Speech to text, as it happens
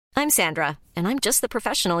I'm Sandra, and I'm just the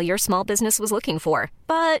professional your small business was looking for.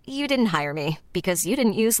 But you didn't hire me because you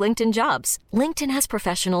didn't use LinkedIn Jobs. LinkedIn has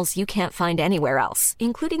professionals you can't find anywhere else,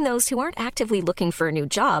 including those who aren't actively looking for a new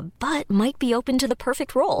job, but might be open to the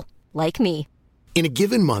perfect role, like me. In a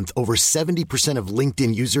given month, over 70% of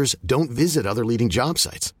LinkedIn users don't visit other leading job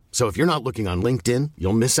sites. So if you're not looking on LinkedIn,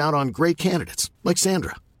 you'll miss out on great candidates like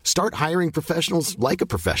Sandra. Start hiring professionals like a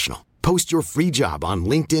professional. Post your free job on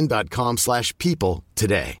linkedin.com/people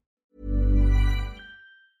today.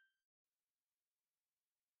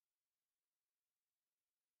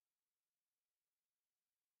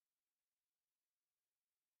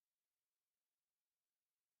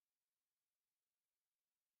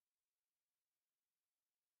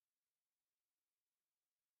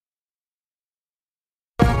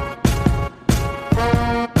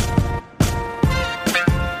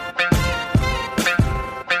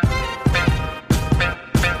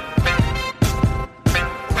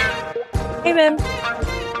 Hey, Mim.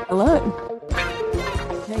 Hello.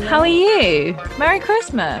 How are you? Merry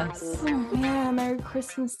Christmas. Oh, yeah, Merry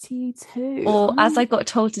Christmas to you too. Or as I got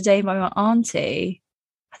told today by my auntie,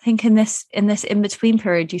 I think in this in-between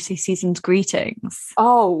period, you say season's greetings.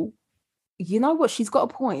 Oh, you know what? She's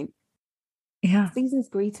got a point. Yeah. Season's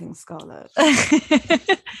greetings, Scarlett.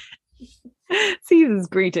 Season's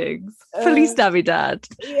greetings. Feliz Navidad.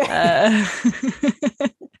 Yeah.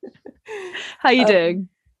 How you doing?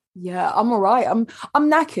 Yeah, I'm all right. I'm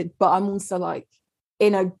knackered, but I'm also like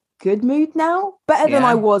in a good mood now. Better than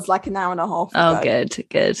I was like an hour and a half ago. Oh,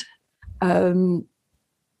 good.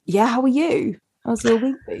 Yeah, how are you? How's your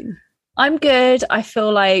week been? I'm good. I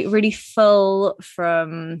feel like really full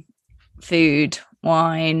from food,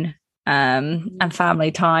 wine, and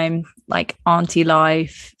family time, like auntie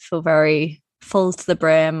life. Feel very full to the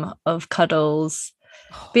brim of cuddles.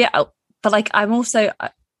 But yeah, but like I'm also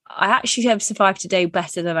I actually have survived today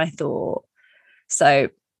better than I thought. So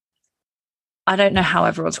I don't know how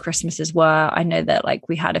everyone's Christmases were. I know that like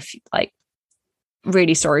we had a few, like,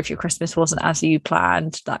 really sorry if your Christmas wasn't as you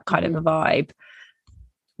planned, that kind of a vibe.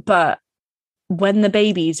 But when the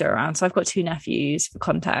babies are around, so I've got 2 nephews for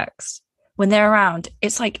context, when they're around,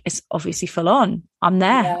 it's like, it's obviously full on. I'm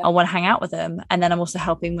there. Yeah. I want to hang out with them. And then I'm also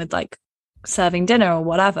helping with like serving dinner or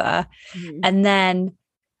whatever. And then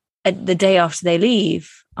the day after they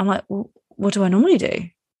leave, I'm like, well, what do I normally do?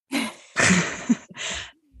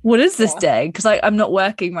 What is this day? Because I'm not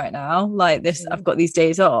working right now. Like this, I've got these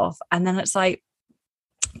days off. And then it's like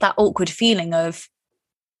that awkward feeling of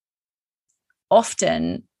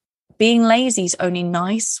often being lazy is only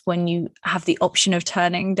nice when you have the option of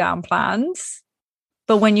turning down plans.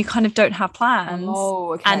 But when you kind of don't have plans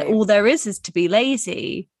and all there is to be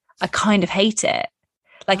lazy, I kind of hate it.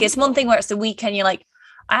 Like it's one thing where it's the weekend, you're like,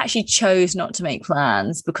 I actually chose not to make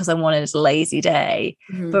plans because I wanted a lazy day.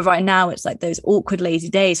 But right now it's like those awkward lazy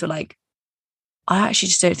days where like, I actually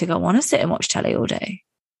just don't think I want to sit and watch telly all day.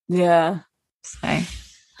 Yeah. So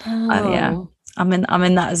yeah, I'm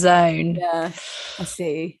in that zone. Yeah, I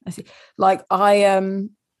see. Like I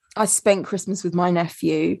spent Christmas with my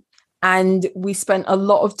nephew and we spent a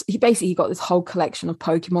lot of, he got this whole collection of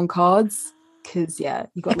Pokemon cards. Because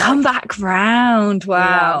he got come back round.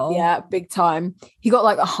 Wow. Yeah, big time. He got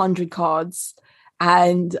like 100 cards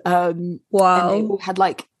and wow, and they all had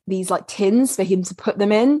like these like tins for him to put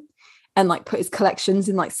them in and like put his collections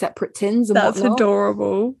in like separate tins and that's whatnot.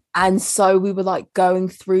 Adorable. And so we were like going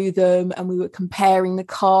through them and we were comparing the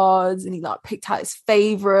cards and he like picked out his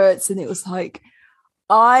favorites and it was like,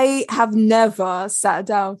 I have never sat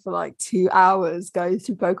down for like 2 hours going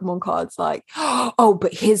through Pokemon cards like, oh,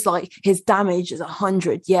 but his damage is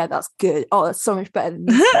 100. Yeah, that's good. Oh, that's so much better than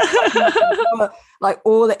this. Like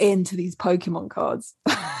all into these Pokemon cards.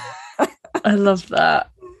 I love that.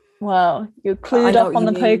 Wow, you're clued up on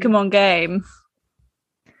the Pokemon game.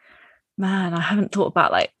 Man, I haven't thought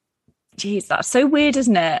about like, geez, that's so weird,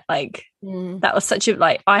 isn't it? Like that was such a,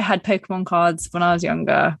 like, I had Pokemon cards when I was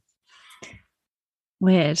younger.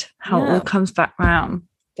 Weird how it all comes back round.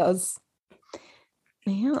 Does.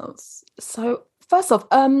 Yes. So first off,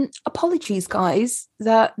 apologies guys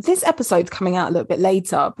that this episode's coming out a little bit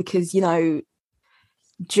later because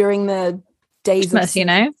during the days Christmas,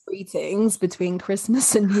 of greetings between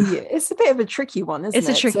Christmas and New Year, it's a bit of a tricky one, isn't it? It's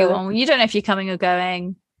a tricky one. You don't know if you're coming or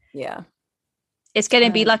going. Yeah. It's gonna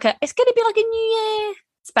be like a New Year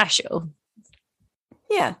special.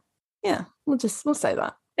 Yeah. We'll say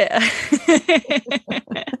that. Yeah.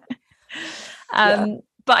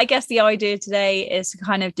 But I guess the idea today is to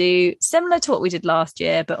kind of do similar to what we did last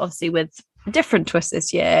year, but obviously with a different twist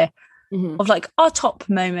this year of like our top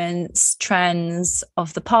moments, trends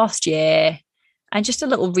of the past year, and just a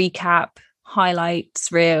little recap,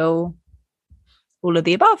 highlights, reel, all of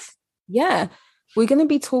the above. Yeah. We're going to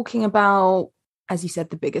be talking about, as you said,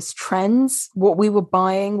 the biggest trends, what we were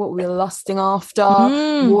buying, what we were lusting after,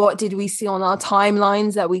 what did we see on our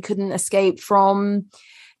timelines that we couldn't escape from,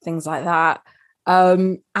 things like that.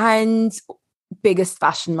 And biggest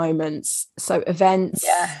fashion moments. So events,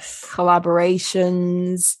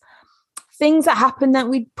 collaborations, things that happened that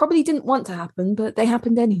we probably didn't want to happen, but they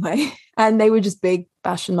happened anyway. And they were just big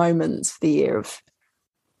fashion moments for the year of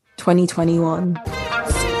 2021.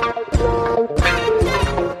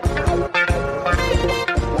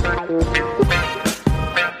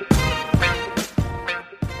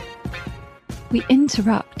 We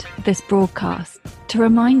interrupt this broadcast to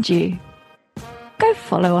remind you, go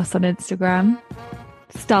follow us on Instagram,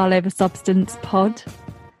 Style Over Substance Pod.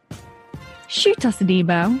 Shoot us an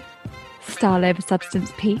email,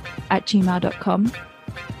 styleoversubstancepeak@gmail.com.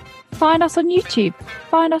 Find us on YouTube,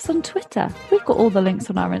 find us on Twitter. We've got all the links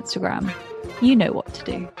on our Instagram. You know what to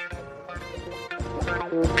do.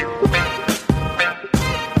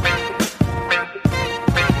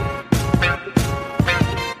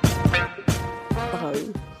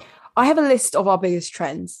 I have a list of our biggest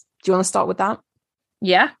trends. Do you want to start with that?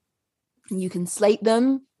 Yeah. You can slate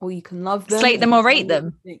them or you can love them. Slate them or rate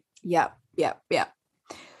them. Yeah.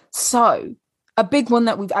 So a big one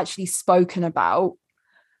that we've actually spoken about,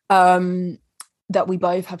 that we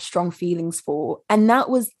both have strong feelings for, and that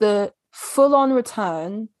was the full-on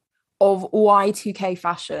return of Y2K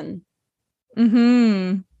fashion.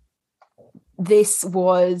 Mm-hmm.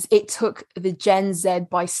 It took the Gen Z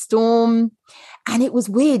by storm. And it was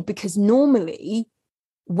weird because normally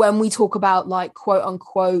when we talk about like quote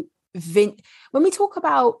unquote, when we talk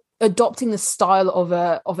about adopting the style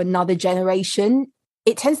of another generation,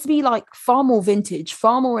 it tends to be like far more vintage,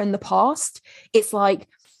 far more in the past. It's like,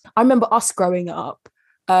 I remember us growing up,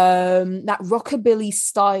 that rockabilly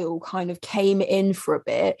style kind of came in for a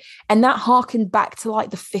bit. And that harkened back to like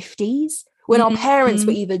the 50s when our parents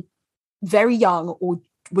were either very young or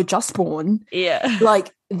were just born. Yeah.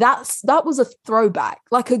 Like that was a throwback,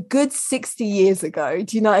 like a good 60 years ago.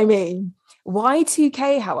 Do you know what I mean?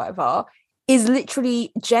 Y2K, however, is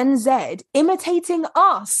literally Gen Z imitating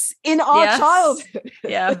us in our childhood.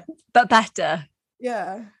 Yeah. But better.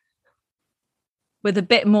 Yeah. With a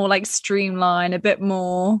bit more like streamline, a bit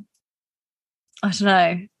more, I don't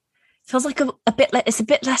know. It feels like a bit like it's a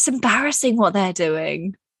bit less embarrassing what they're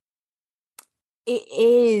doing. It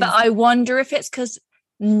is. But I wonder if it's because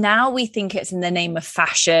now we think it's in the name of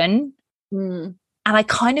fashion. And I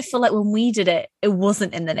kind of feel like when we did it, it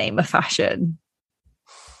wasn't in the name of fashion.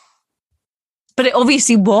 But it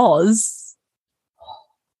obviously was.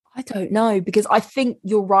 I don't know, because I think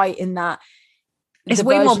you're right in that. It's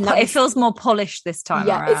way more, it feels more polished this time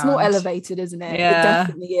around. It's more elevated, isn't it? Yeah. It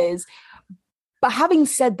definitely is. But having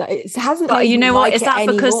said that, it hasn't. But you know what? Is that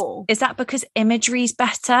anymore. because imagery's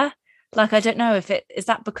better? Like, I don't know if is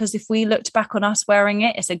that because if we looked back on us wearing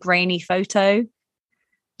it, it's a grainy photo.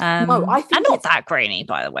 No, I think and not that grainy,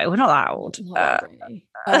 by the way. We're not that old.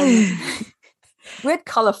 We had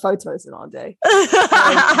colour photos in our day.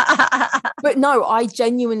 But no, I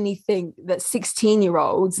genuinely think that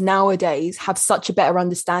 16-year-olds nowadays have such a better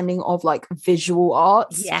understanding of like visual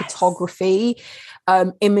arts, photography,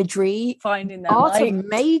 imagery, finding that art of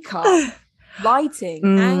makeup, lighting,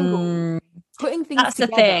 angle, putting things That's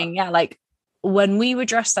together. The thing. Yeah, like when we were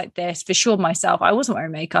dressed like this, for sure myself, I wasn't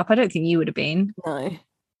wearing makeup. I don't think you would have been. No.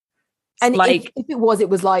 And like, if it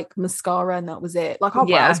was like mascara and that was it. Like our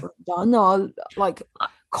brows were done, or like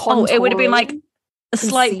contouring, it would have been like a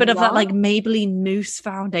slight bit of that concealer. like Maybelline mousse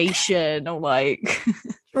foundation, or like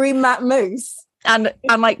Dream Matte Mousse. and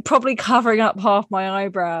like probably covering up half my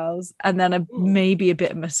eyebrows, and then maybe a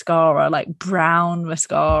bit of mascara, like brown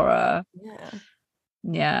mascara.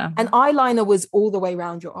 Yeah. And eyeliner was all the way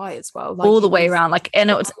around your eye as well. Like all the way around. Like, and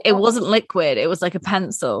it wasn't liquid, it was like a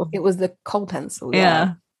pencil. It was the kohl pencil.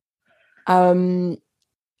 Yeah.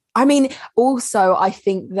 I mean, also I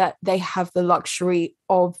think that they have the luxury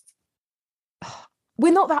of,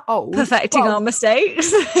 we're not that old, perfecting our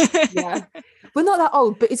mistakes. Yeah, we're not that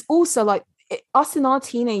old, but it's also like us in our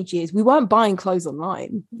teenage years, we weren't buying clothes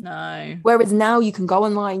online. No. Whereas now you can go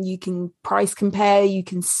online, you can price compare, you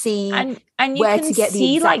can see and you where can to get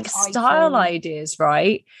see the like exact style item. ideas,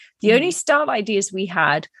 right? The only style ideas we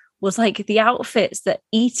had was like the outfits that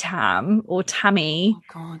Etam or Tammy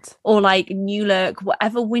or like New Look,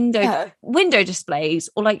 whatever window displays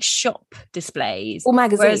or like shop displays or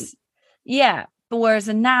magazines. Whereas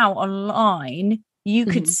now online you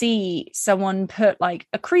could see someone put like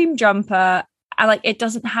a cream jumper, and like it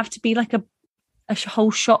doesn't have to be like a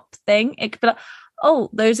whole shop thing. It could be like, oh,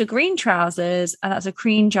 those are green trousers and that's a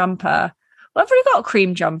cream jumper. Well, I've already got a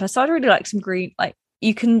cream jumper, so I'd really like some green. Like,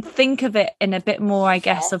 you can think of it in a bit more, I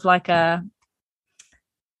guess, of like a...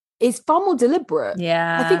 It's far more deliberate.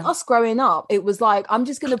 Yeah. I think us growing up, it was like, I'm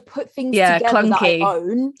just going to put things together clunky. that I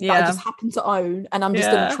own, that I just happen to own, and I'm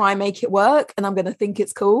just going to try and make it work, and I'm going to think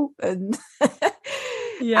it's cool. And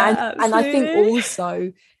and I think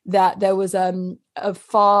also that there was a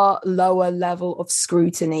far lower level of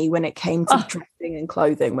scrutiny when it came to dressing and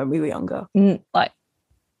clothing when we were younger. Like,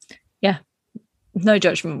 yeah, no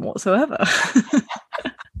judgment whatsoever.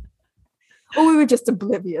 Or we were just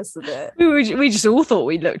oblivious of it. We just all thought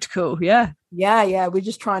we looked cool. Yeah. We're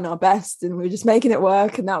just trying our best and we're just making it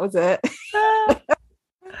work, and that was it.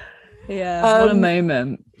 Yeah. What a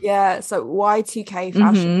moment. Yeah. So Y2K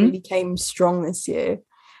fashion really came strong this year.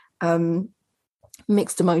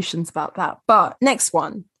 Mixed emotions about that. But next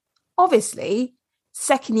one, obviously,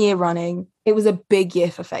 second year running, it was a big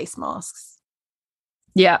year for face masks.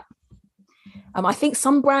 Yeah. I think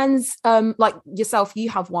some brands, like yourself, you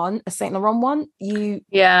have one, a Saint Laurent one.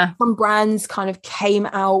 Some brands kind of came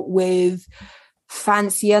out with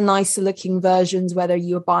fancier, nicer looking versions, whether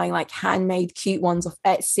you were buying like handmade cute ones off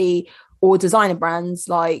Etsy or designer brands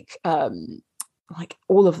like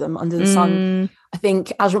all of them under the sun. I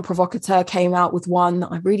think Agent Provocateur came out with one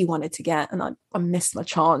that I really wanted to get, and I missed my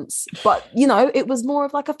chance. But, you know, it was more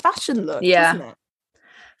of like a fashion look, wasn't it?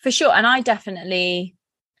 For sure. And I definitely,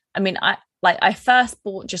 I first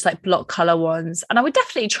bought just like block color ones, and I would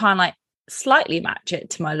definitely try and like slightly match it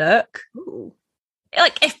to my look. Ooh.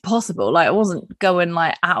 Like, if possible. Like, I wasn't going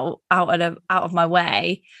like out of my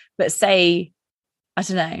way, but say, I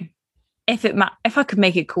don't know, if I could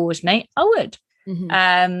make it coordinate, I would.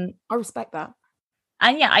 I respect that.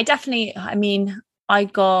 And yeah, I definitely, I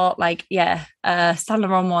got like, a Saint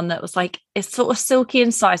Laurent one that was like, it's sort of silky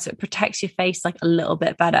inside, so it protects your face like a little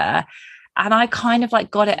bit better. And I kind of like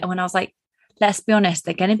got it, and when I was like, let's be honest,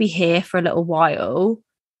 they're going to be here for a little while.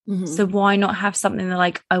 So why not have something that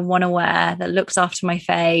like I want to wear, that looks after my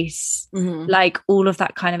face, like all of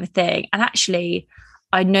that kind of a thing. And actually,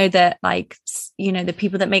 I know that like, you know, the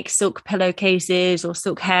people that make silk pillowcases or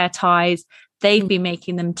silk hair ties, they've been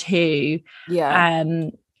making them too. Yeah.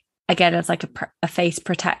 Again, as like a face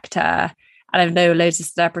protector. And I know loads of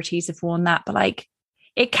celebrities have worn that, but like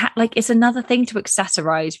it can, like, it's another thing to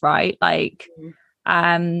accessorize, right? Like,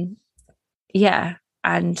 yeah.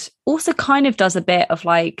 And also kind of does a bit of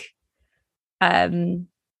like,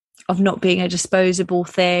 of not being a disposable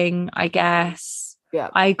thing, I guess. Yeah.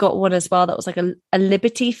 I got one as well that was like a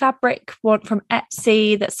Liberty fabric one from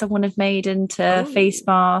Etsy that someone had made into face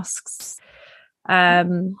masks.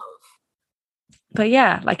 But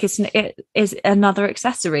yeah, like it is another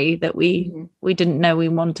accessory that we didn't know we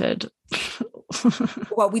wanted.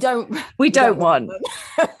 Well, we don't want we don't want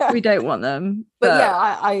them. But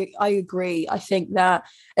yeah, I agree. I think that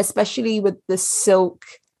especially with the silk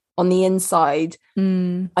on the inside,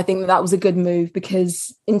 I think that was a good move,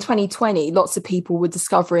 because in 2020 lots of people were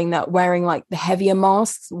discovering that wearing like the heavier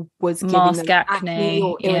masks was giving them acne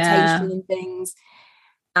or irritation and things.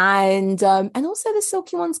 And also the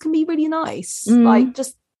silky ones can be really nice, like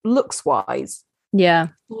just looks wise. Yeah.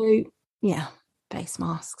 So yeah, face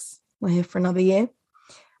masks. We're here for another year.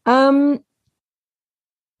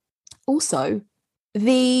 Also,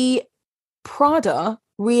 the Prada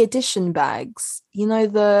re-edition bags, you know,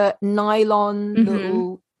 the nylon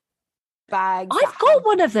little bags. I've got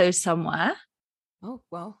one of those somewhere. Oh,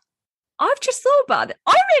 well. I've just thought about it.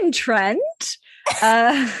 I'm in trend.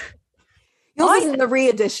 Yours isn't the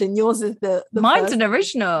re-edition. Yours is the mine's first. An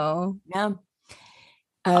original. Yeah.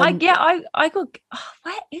 I got.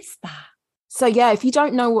 Where is that? So yeah, if you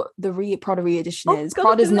don't know what the Prada re-edition is, God,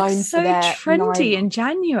 Prada's known so for their trendy in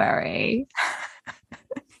January.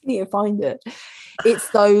 You need to find it. It's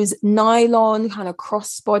those nylon kind of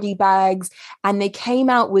crossbody bags, and they came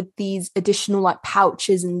out with these additional like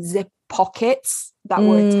pouches and zip pockets that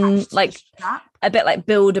were attached like to the strap. A bit like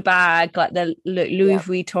build a bag, like the Louis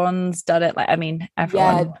Vuitton's done it. Like, I mean,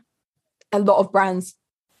 everyone. A lot of brands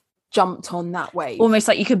jumped on that way. Almost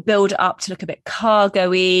like you could build it up to look a bit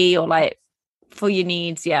cargo-y or like for your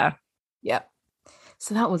needs. Yeah.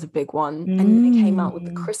 So that was a big one. And then they came out with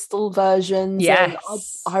the crystal versions.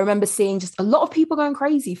 Yes. I remember seeing just a lot of people going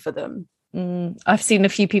crazy for them. I've seen a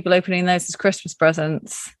few people opening those as Christmas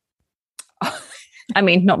presents. I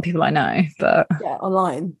mean, not people I know, but yeah,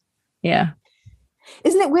 online. Yeah.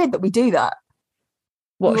 Isn't it weird that we do that?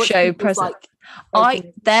 What show present?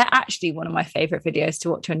 Like, they're actually one of my favorite videos to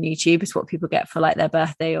watch on YouTube, is what people get for like their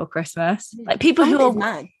birthday or Christmas. Like people who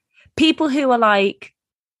are like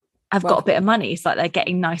have got a bit of money. It's like they're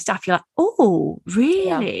getting nice stuff. You're like, oh,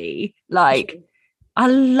 really? Like, I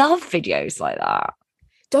love videos like that.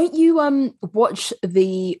 Don't you watch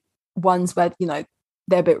the ones where, you know,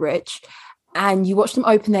 they're a bit rich and you watch them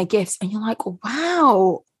open their gifts and you're like,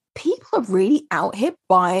 wow, people are really out here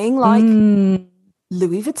buying like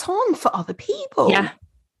Louis Vuitton for other people. Yeah.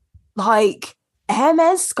 Like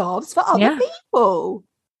Hermes scarves for other people.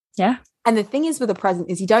 Yeah. And the thing is with a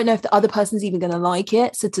present is you don't know if the other person's even going to like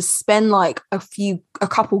it. So to spend like a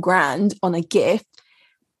couple grand on a gift,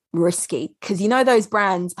 risky, because you know those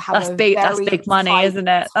brands have that's big money, isn't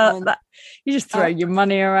it? You just throw your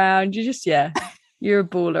money around. You just you're a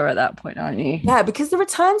baller at that point, aren't you? Yeah, because the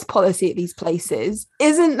returns policy at these places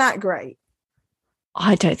isn't that great.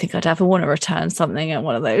 I don't think I'd ever want to return something at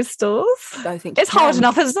one of those stores. I don't think it's hard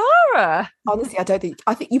enough at Zara. Honestly, I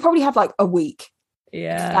think you probably have like a week.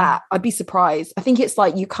 Yeah, I'd be surprised. I think it's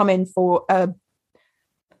like you come in for an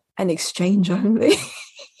exchange only.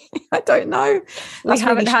 I don't know. We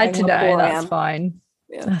haven't had to know. That's fine.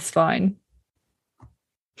 Yeah. That's fine.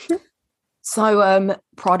 So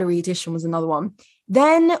Prada Reedition was another one.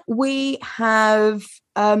 Then we have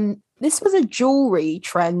this was a jewelry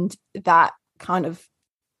trend that kind of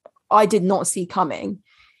I did not see coming.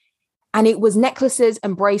 And it was necklaces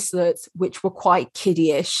and bracelets, which were quite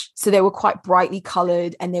kiddie-ish. So they were quite brightly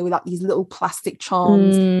coloured and they were like these little plastic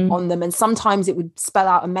charms on them. And sometimes it would spell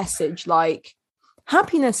out a message like,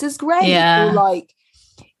 happiness is great. Yeah. Or like,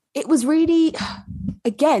 it was really,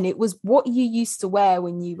 again, it was what you used to wear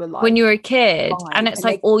when you were like. When you were a kid. And it's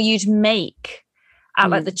like all you'd make at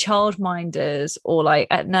like the childminders or like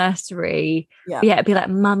at nursery. Yeah, it'd be like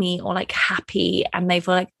mummy or like happy. And they've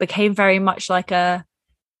like became very much like a,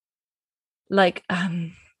 like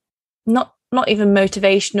not even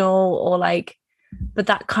motivational or like, but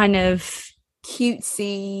that kind of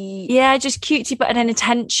cutesy, just cutesy, but an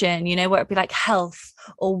intention, you know, where it'd be like health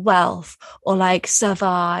or wealth or like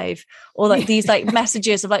survive or like these like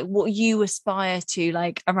messages of like what you aspire to,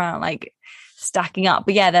 like around like stacking up.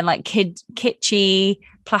 But then like kitschy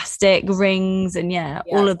plastic rings and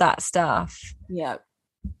all of that stuff.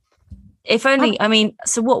 If only, I mean,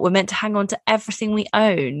 so what, we're meant to hang on to everything we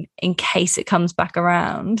own in case it comes back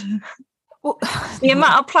around. Well, the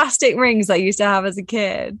amount of plastic rings I used to have as a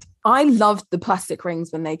kid. I loved the plastic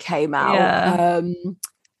rings when they came out.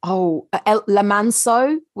 La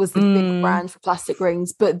Manso was the big brand for plastic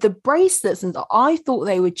rings, but the bracelets, and I thought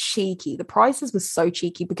they were cheeky. The prices were so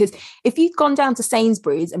cheeky because if you'd gone down to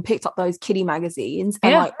Sainsbury's and picked up those kiddie magazines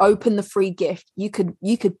and like open the free gift, you could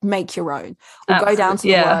make your own, or go down to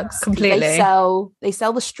the works. Completely. They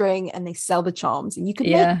sell the string and they sell the charms, and you could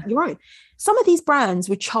make your own. Some of these brands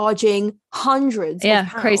were charging hundreds of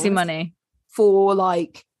pounds crazy money for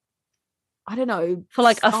like, I don't know, for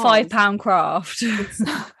like a £5 craft. And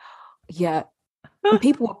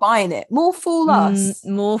people were buying it. More fool us.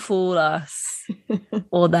 More fool us.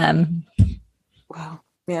 Or them. Well,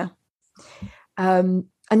 yeah.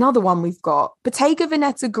 Another one we've got Bottega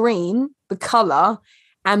Veneta green, the colour,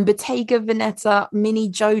 and Bottega Veneta mini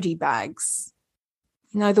Jodie bags.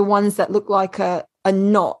 You know, the ones that look like a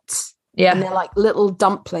knot. Yeah. And they're like little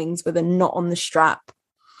dumplings with a knot on the strap.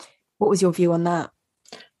 What was your view on that?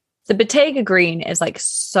 The Bottega green is like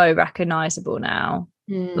so recognizable now.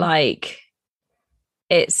 Like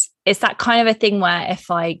it's that kind of a thing where if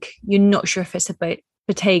like you're not sure if it's a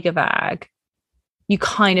Bottega bag, you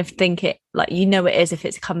kind of think it, like, you know, it is if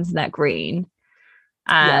it comes in that green.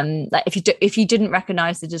 Like if you didn't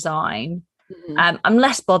recognize the design, I'm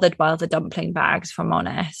less bothered by other dumpling bags, if I'm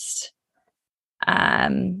honest.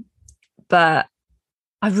 But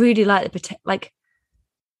I really like the like.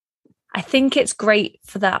 I think it's great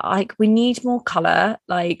for that. Like, we need more color.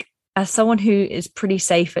 Like, as someone who is pretty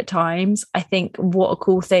safe at times, I think what a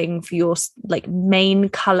cool thing for your like main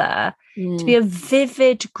color to be a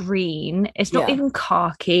vivid green. It's not even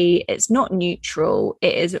khaki. It's not neutral.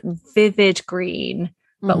 It is vivid green,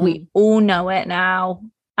 but we all know it now.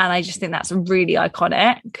 And I just think that's really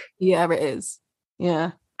iconic. Yeah, it is.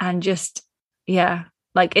 Yeah. And just,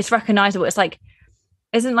 like it's recognizable. It's like,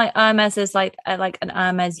 isn't like Hermes is like an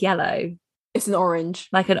Hermes yellow? It's an orange,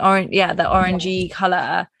 like an orange, the orangey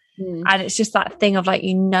color, and it's just that thing of like,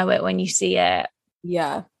 you know it when you see it.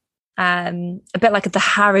 A bit like the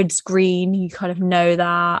Harrods green, you kind of know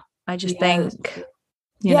that. I just think,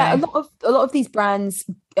 you know. a lot of these brands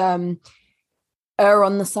are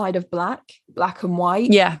on the side of black and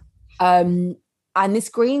white. And this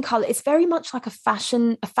green color, it's very much like a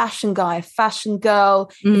fashion guy, a fashion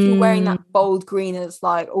girl. If you're wearing that bold green, it's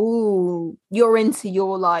like, oh, you're into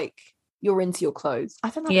your clothes. I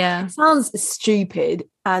don't know. It sounds stupid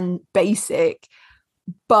and basic,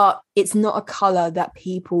 but it's not a color that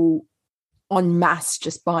people en masse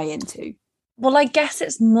just buy into. Well, I guess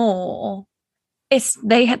it's more,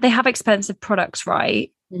 they have expensive products,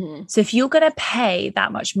 right? Mm-hmm. So if you're going to pay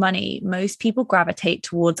that much money, most people gravitate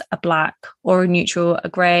towards a black or a neutral, a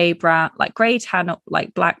gray, brown, like gray, tan,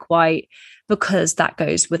 like black, white, because that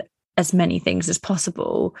goes with as many things as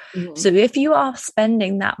possible. Mm-hmm. So if you are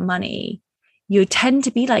spending that money, you tend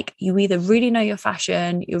to be like, you either really know your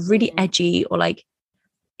fashion, you're really edgy, or like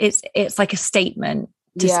it's like a statement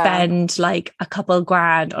to spend like a couple of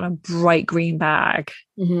grand on a bright green bag.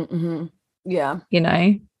 Mm-hmm, mm-hmm. Yeah, you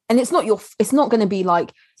know, and it's not going to be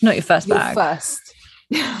like, it's not your first bag.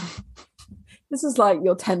 This is like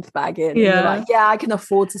your 10th bag in. Yeah, and you're like, I can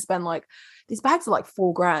afford to spend, like, these bags are like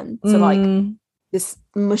 $4,000. So like this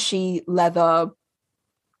mushy leather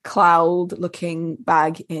cloud looking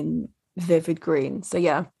bag in vivid green. So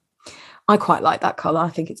yeah, I quite like that color. I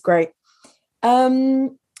think it's great.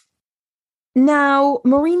 Now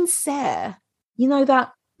Maureen Serre, you know,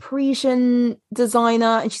 that Parisian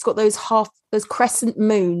designer, and she's got those crescent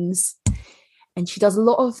moons, and she does a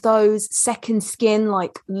lot of those second skin,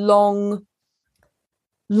 like long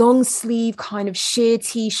sleeve kind of sheer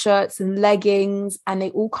t-shirts and leggings, and they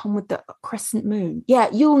all come with the crescent moon. Yeah,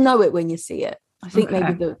 you'll know it when you see it. I think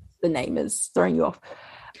maybe the name is throwing you off.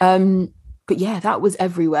 But yeah, that was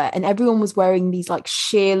everywhere, and everyone was wearing these like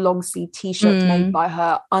sheer long sleeve t-shirts made by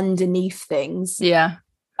her underneath things. Yeah,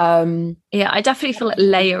 I definitely feel like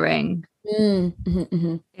layering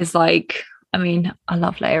is like, I mean, I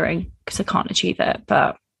love layering because I can't achieve it,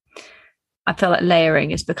 but I feel like layering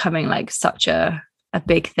is becoming like such a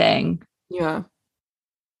big thing. Yeah,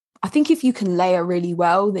 I think if you can layer really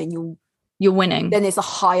well, then you're winning. Then it's a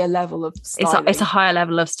higher level of styling. It's a higher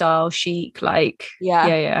level of style, chic, like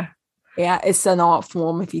yeah, it's an art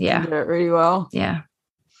form if you can do it really well. Yeah.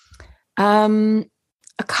 A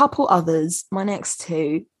couple others, my next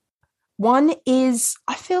two. One is,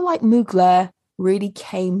 I feel like Mugler really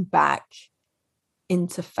came back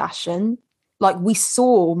into fashion. Like, we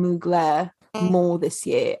saw Mugler more this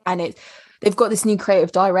year, and they've got this new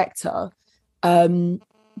creative director,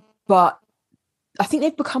 but I think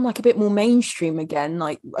they've become like a bit more mainstream again.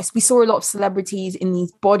 Like, we saw a lot of celebrities in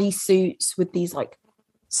these bodysuits with these like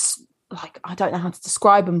I don't know how to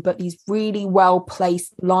describe them, but these really well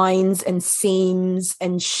placed lines and seams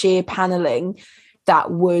and sheer paneling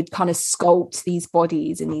that would kind of sculpt these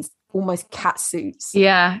bodies in these almost cat suits.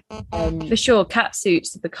 Yeah, for sure. Cat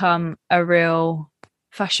suits have become a real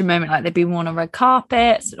fashion moment. Like, they've been worn on red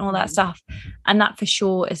carpets and all that stuff. And that for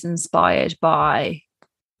sure is inspired by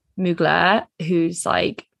Mugler, who's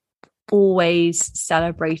like always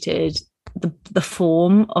celebrated the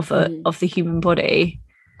form of the human body.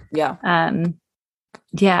 Yeah. And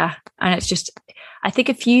it's just, I think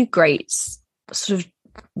a few greats sort of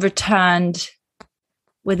returned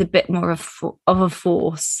with a bit more of a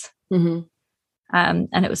force. Mm-hmm. And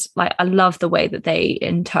it was like, I love the way that they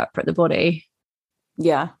interpret the body.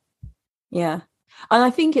 Yeah. And I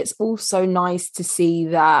think it's also nice to see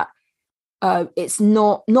that it's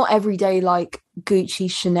not every day, like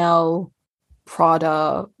Gucci, Chanel,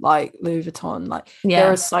 Prada, like Louis Vuitton. Like,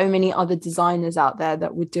 there are so many other designers out there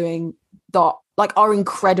that were doing that, like, are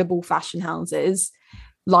incredible fashion houses,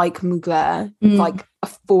 like Mugler, like a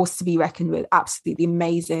force to be reckoned with. Absolutely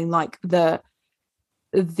amazing. Like the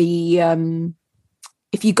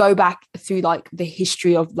if you go back through like the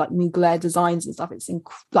history of like Mugler designs and stuff, it's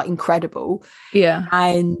incredible. Yeah.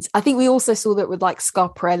 And I think we also saw that with like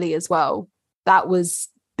Schiaparelli as well. That was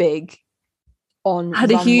big.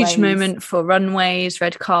 Had a huge moment for runways,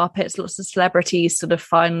 red carpets, lots of celebrities sort of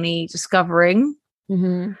finally discovering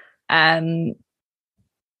them,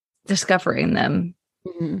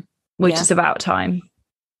 which is about time.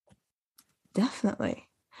 Definitely.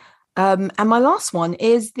 And my last one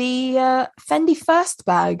is the Fendi First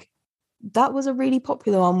bag. That was a really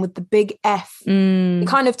popular one with the big F. It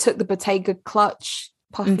kind of took the Bottega clutch,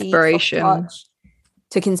 puffy inspiration, clutch,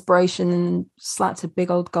 took inspiration and slapped a big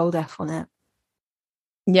old gold F on it.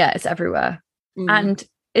 Yeah, it's everywhere. And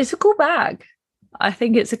it's a cool bag. I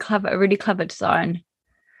think it's a really clever design.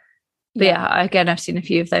 But yeah, again, I've seen a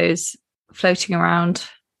few of those floating around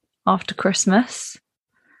after Christmas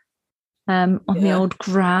on the old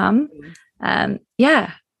gram. I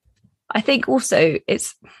think also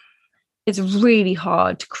it's really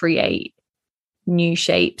hard to create new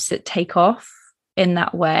shapes that take off in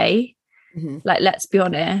that way. Like, let's be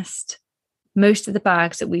honest, most of the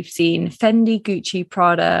bags that we've seen Fendi, Gucci,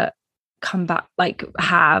 Prada come back, like,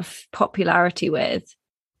 have popularity with,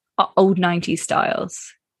 are old 90s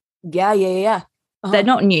styles. Yeah. They're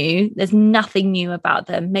not new. There's nothing new about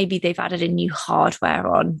them. Maybe they've added a new hardware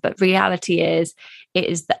on, but reality is it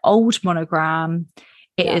is the old monogram.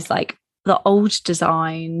 It is like the old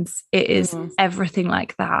designs. It is everything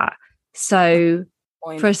like that. So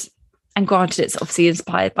for us, and granted, it's obviously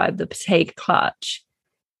inspired by the Bottega clutch,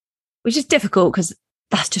 which is difficult because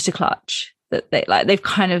that's just a clutch that they've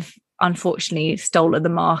kind of unfortunately stolen the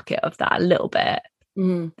market of that a little bit.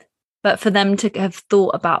 But for them to have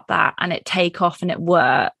thought about that and it take off and it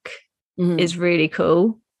work is really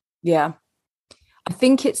cool. Yeah. I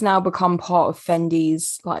think it's now become part of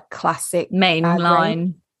Fendi's like classic main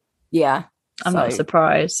line. Yeah. I'm not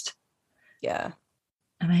surprised. Yeah.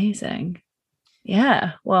 Amazing.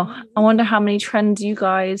 Yeah. Well, I wonder how many trends you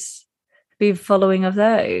guys be following of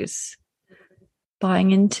those, buying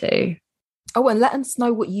into. Oh, and let us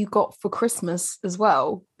know what you got for Christmas as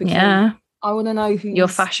well. Yeah. I want to know who your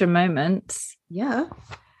fashion moments. Yeah.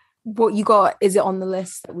 What you got? Is it on the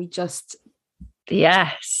list that we just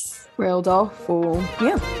reeled off? Or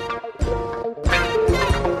yeah.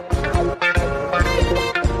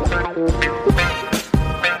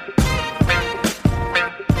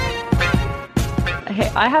 Okay,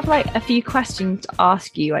 I have like a few questions to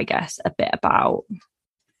ask you, I guess, a bit about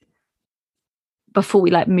before we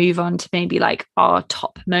like move on to maybe like our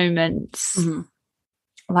top moments.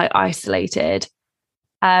 Like isolated.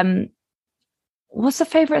 What's the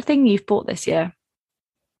favorite thing you've bought this year?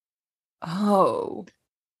 I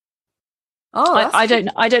don't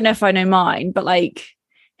know if I know mine, but like,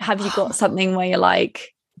 have you got something where you're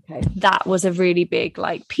like, okay, that was a really big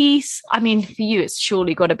like piece? I mean, for you, it's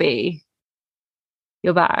surely got to be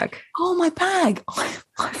your bag. Oh, my bag!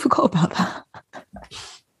 I forgot about that.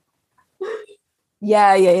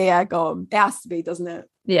 Yeah. Go on. It has to be, doesn't it?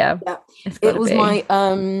 Yeah. It was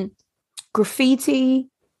my graffiti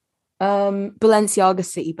Balenciaga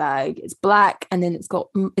city bag. It's black, and then it's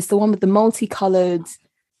the one with the multicolored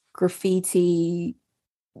graffiti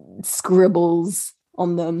scribbles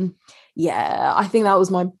on them. Yeah, I think that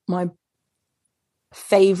was my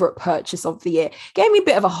favorite purchase of the year. Gave me a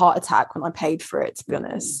bit of a heart attack when I paid for it, to be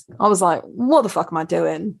honest. I was like, what the fuck am I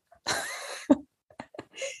doing?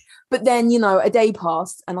 But then, a day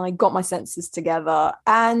passed and I got my senses together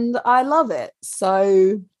and I love it.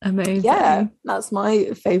 So amazing. Yeah, that's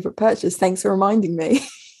my favorite purchase. Thanks for reminding me.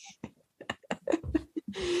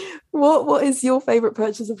 What is your favorite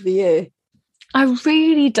purchase of the year? I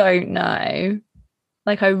really don't know.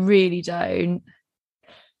 Like, I really don't.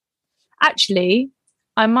 Actually,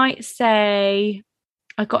 I might say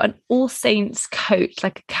I got an All Saints coat,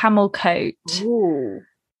 like a camel coat. Ooh.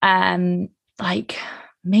 Like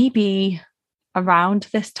maybe around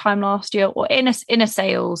this time last year, or in a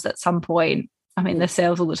sales at some point. I mean, there's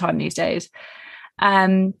sales all the time these days.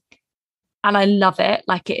 And I love it.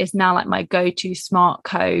 Like, it is now like my go-to smart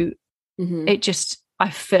coat. It just,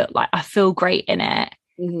 I feel great in it.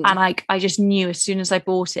 And I just knew as soon as I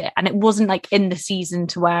bought it, and it wasn't like in the season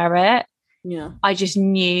to wear it. Yeah. I just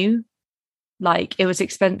knew like it was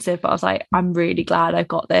expensive, but I was like, I'm really glad I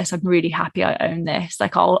got this. I'm really happy I own this.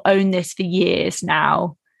 Like, I'll own this for years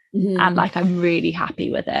now. And like, I'm really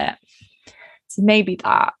happy with it. So maybe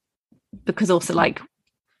that, because also like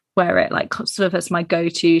wear it like sort of as my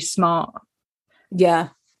go-to smart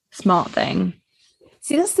thing.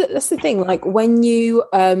 See, that's the thing. Like, when you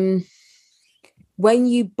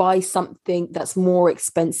buy something that's more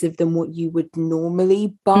expensive than what you would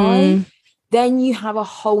normally buy, then you have a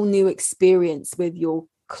whole new experience with your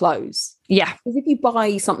clothes. Yeah. Because if you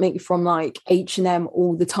buy something from like H&M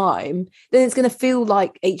all the time, then it's going to feel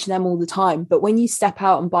like H&M all the time. But when you step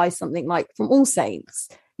out and buy something like from All Saints,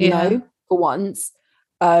 you know, for once,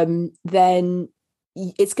 then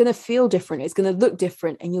it's going to feel different. It's going to look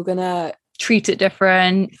different, and you're going to treat it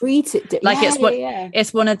different. Like,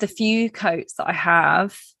 it's one of the few coats that I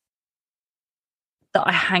have that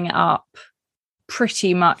I hang it up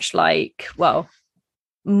pretty much like, well,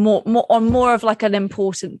 more of like an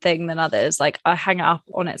important thing than others. Like, I hang it up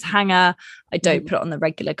on its hanger. I don't put it on the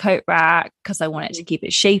regular coat rack because I want it to keep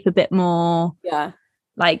its shape a bit more. Yeah.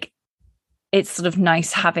 Like, it's sort of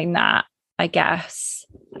nice having that, I guess.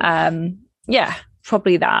 Yeah,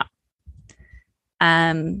 probably that.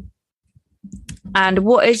 And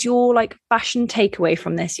what is your like fashion takeaway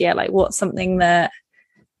from this year? Like, what's something that,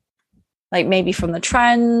 like, maybe from the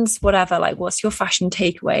trends, whatever, like, what's your fashion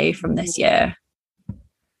takeaway from this year?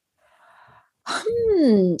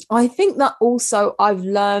 I think that also I've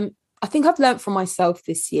learned from myself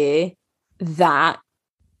this year that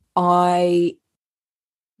I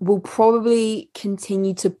will probably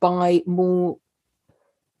continue to buy more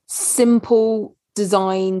simple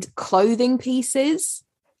designed clothing pieces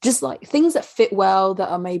just like things that fit well, that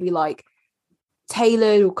are maybe like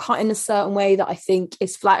tailored or cut in a certain way that I think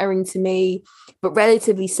is flattering to me, but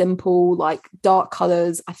relatively simple, like dark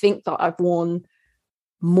colors. I think that I've worn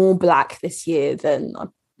more black this year than I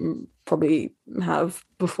probably have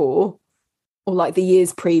before, or like the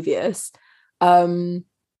years previous. But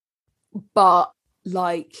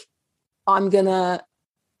like, I'm gonna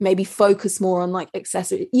maybe focus more on like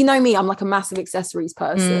accessories. You know me, I'm like a massive accessories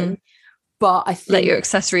person. But I think let your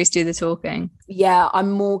accessories do the talking. Yeah,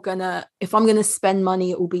 I'm more gonna, if I'm gonna spend money,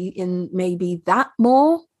 it will be in maybe that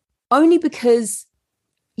more, only because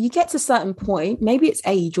you get to a certain point, maybe it's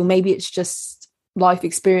age or maybe it's just life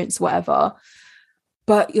experience, whatever,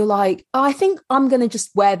 but you're like, oh, I think I'm gonna just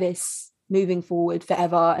wear this moving forward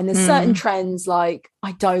forever. And there's certain trends like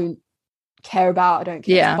I don't care about, I don't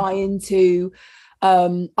care to buy into.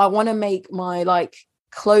 I want to make my like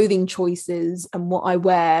clothing choices and what I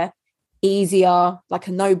wear easier, like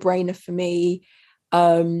a no-brainer for me.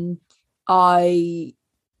 You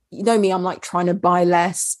know me, I'm like trying to buy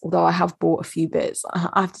less, although I have bought a few bits.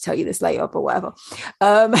 I have to tell you this later, but whatever.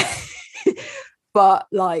 But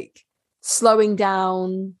like slowing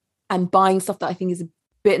down and buying stuff that I think is a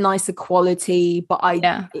bit nicer quality, but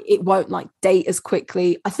it won't like date as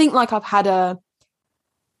quickly. I think like I've had a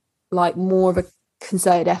like more of a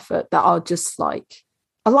concerted effort that I'll just like,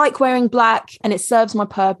 I like wearing black and it serves my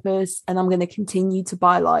purpose, and I'm going to continue to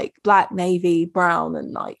buy like black, navy, brown,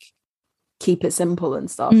 and like keep it simple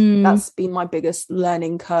and stuff. That's been my biggest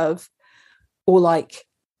learning curve, or like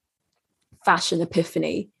fashion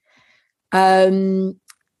epiphany. And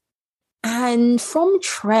from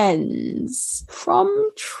trends,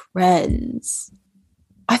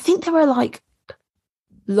 I think there are like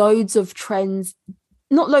loads of trends,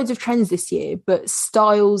 not loads of trends this year, but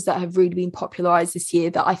styles that have really been popularized this year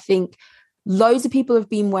that I think loads of people have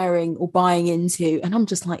been wearing or buying into. And I'm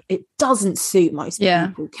just like, it doesn't suit most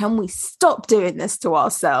people. Can we stop doing this to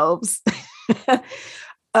ourselves?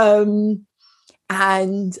 And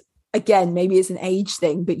again, maybe it's an age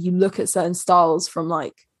thing, but you look at certain styles from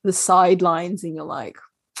like the sidelines and you're like,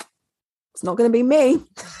 it's not going to be me.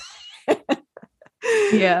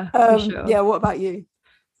 Sure. Yeah. What about you?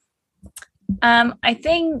 I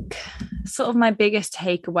think sort of my biggest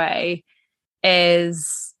takeaway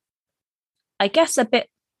is, I guess, a bit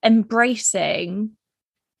embracing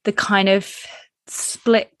the kind of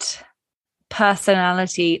split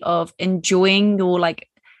personality of enjoying your like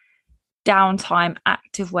downtime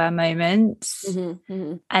activewear moments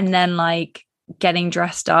and then like getting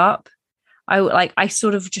dressed up. I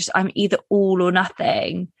sort of just, I'm either all or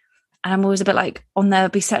nothing, and I'm always a bit like, there'll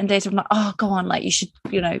be certain days I'm like, oh, go on, like you should,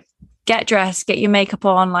 you know, get dressed, get your makeup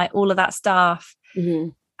on, like all of that stuff.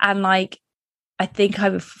 And like, I think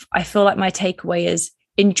I feel like my takeaway is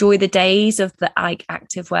enjoy the days of the like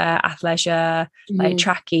activewear, athleisure, like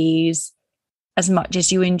trackies, as much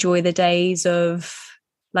as you enjoy the days of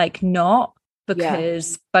like not,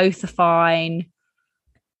 because both are fine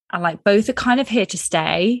and like both are kind of here to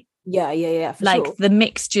stay. For like sure. The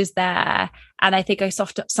mixture's there. And I think I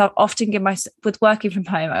often give myself, with working from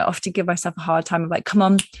home, I often give myself a hard time of like, come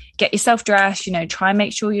on, get yourself dressed, you know, try and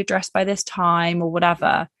make sure you're dressed by this time or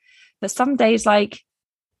whatever. But some days like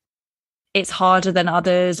it's harder than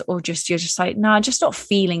others, or just you're just like, no, just not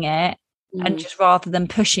feeling it. And just rather than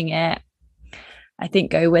pushing it, I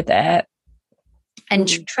think go with it. And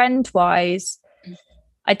trend wise,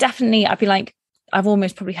 I'd be like, I've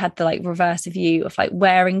almost probably had the like reverse of you of like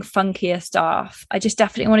wearing funkier stuff. I just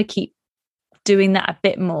definitely want to keep doing that a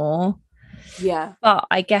bit more. Yeah. But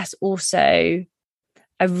I guess also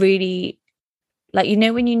I really like, you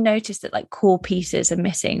know, when you notice that like core pieces are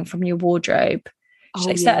missing from your wardrobe,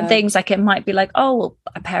 like certain things, like it might be like, oh,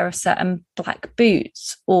 a pair of certain black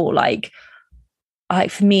boots, or like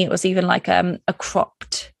for me, it was even like a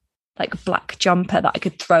cropped like black jumper that I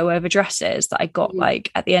could throw over dresses that I got like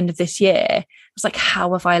at the end of this year. I was like,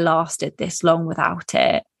 how have I lasted this long without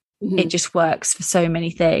it? It just works for so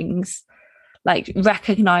many things. Like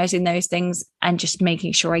recognizing those things and just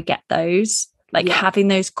making sure I get those, like having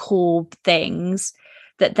those core things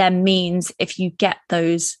that then means if you get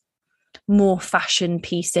those more fashion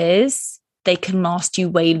pieces, they can last you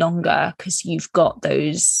way longer because you've got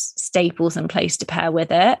those staples in place to pair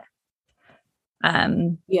with it.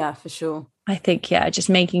 For sure. I think just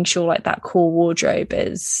making sure like that core wardrobe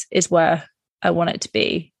is where I want it to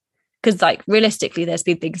be, because like realistically there's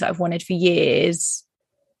been things that I've wanted for years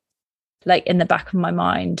like in the back of my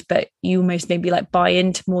mind, but you almost maybe like buy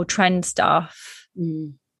into more trend stuff,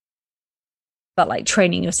 but like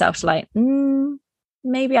training yourself to like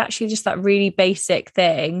maybe actually just that really basic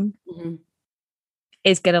thing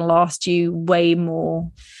is going to last you way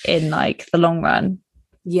more in like the long run.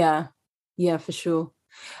 Yeah, for sure.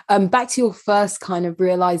 Back to your first kind of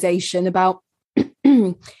realization about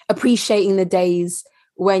appreciating the days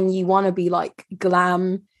when you want to be like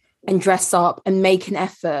glam and dress up and make an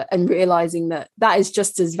effort, and realizing that that is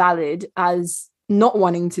just as valid as not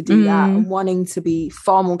wanting to do that and wanting to be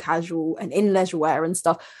far more casual and in leisure wear and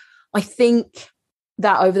stuff. I think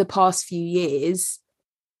that over the past few years,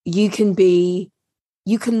 you can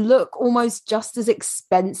look almost just as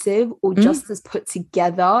expensive or just as put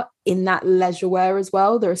together in that leisure wear as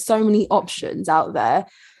well. There are so many options out there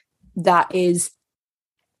that is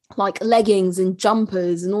like leggings and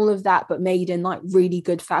jumpers and all of that, but made in like really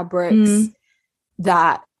good fabrics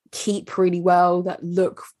that keep really well, that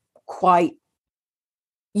look quite,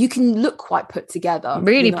 you can look quite put together.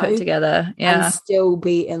 Really put together, yeah. And still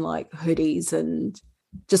be in like hoodies and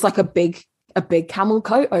just like a big camel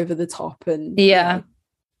coat over the top. And yeah.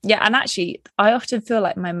 And actually, I often feel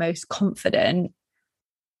like my most confident,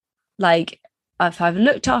 like if I've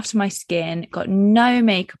looked after my skin, got no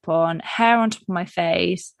makeup on, hair on top of my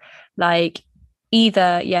face, like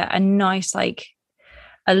either, a nice, like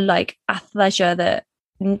a like athleisure that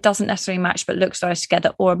doesn't necessarily match but looks nice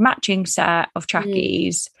together, or a matching set of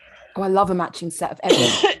trackies. Oh, I love a matching set of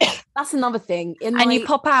everything. That's another thing. And you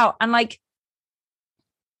pop out and like,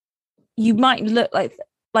 you might look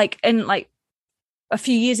like in like a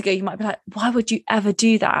few years ago, you might be like, why would you ever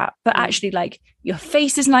do that? But actually, like, your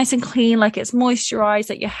face is nice and clean, like it's moisturized,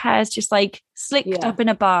 like your hair's just like slicked up in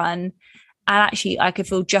a bun. And actually, I could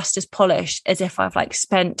feel just as polished as if I've like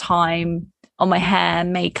spent time on my hair,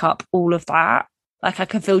 makeup, all of that. Like I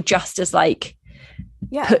can feel just as like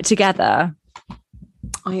put together.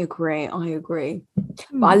 I agree.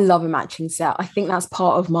 But I love a matching set. I think that's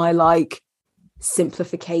part of my like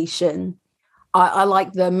simplification. I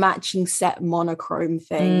like the matching set monochrome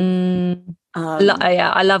thing.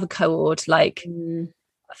 I love a co-ord, like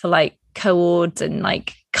for like co-ords and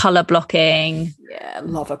like color blocking. Yeah,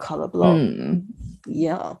 love a color block.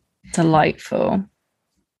 Yeah, delightful.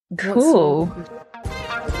 Cool.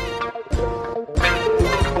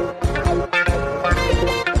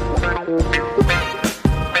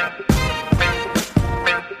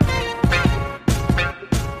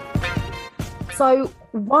 So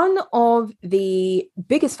one of the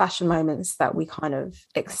biggest fashion moments that we kind of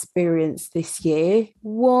experienced this year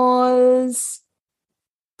was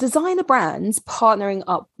designer brands partnering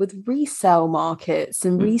up with resale markets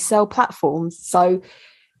and resale platforms. So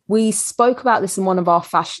we spoke about this in one of our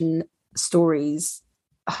fashion stories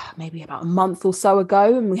maybe about a month or so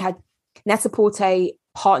ago, and we had Net-a-Porter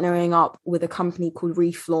partnering up with a company called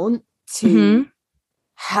Reflaunt to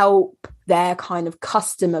help their kind of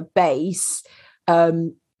customer base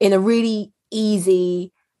in a really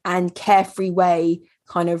easy and carefree way,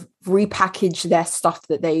 kind of repackage their stuff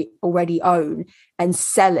that they already own and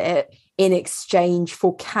sell it in exchange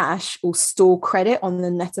for cash or store credit on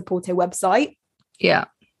the Net-a-Porter website. Yeah.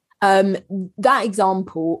 That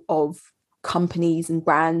example of companies and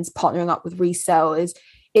brands partnering up with resale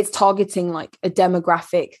it's targeting like a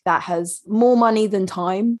demographic that has more money than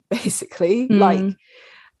time, basically.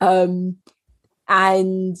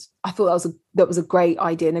 And I thought that was a great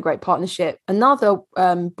idea and a great partnership. Another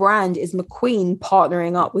brand is McQueen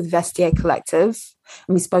partnering up with Vestiaire Collective,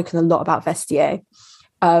 and we've spoken a lot about Vestiaire,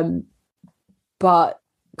 but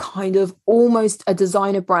kind of almost a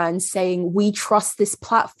designer brand saying we trust this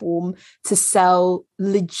platform to sell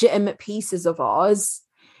legitimate pieces of ours,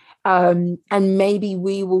 and maybe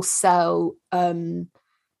we will sell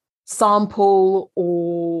sample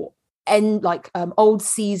or old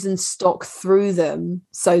season stock through them,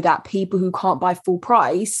 so that people who can't buy full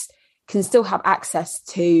price can still have access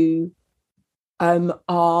to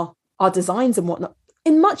our designs and whatnot,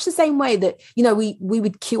 in much the same way that, you know, we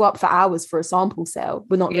would queue up for hours for a sample sale.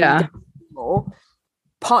 We're not really doing that anymore.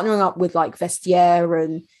 Partnering up with like Vestiaire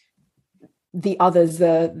and the others,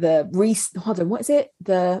 the Real,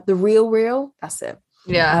 that's it.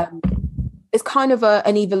 It's kind of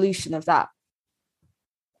an evolution of that.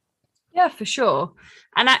 Yeah, for sure.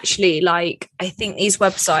 And actually, like, I think these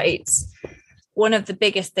websites, one of the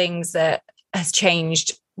biggest things that has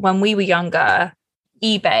changed, when we were younger,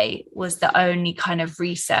 eBay was the only kind of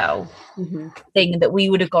resale thing that we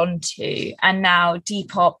would have gone to. And now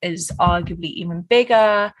Depop is arguably even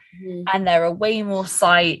bigger, and there are way more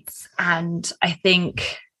sites. And I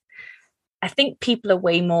think people are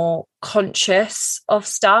way more conscious of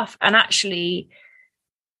stuff. And actually,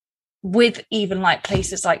 with even like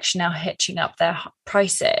places like Chanel hitching up their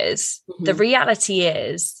prices, the reality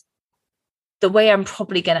is the way I'm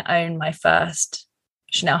probably going to own my first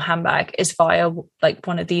Chanel handbag is via like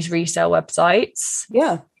one of these resale websites.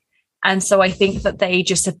 Yeah. And so I think that they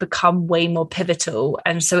just have become way more pivotal.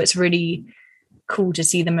 And so it's really cool to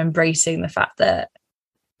see them embracing the fact that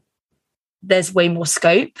there's way more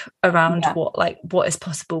scope around what is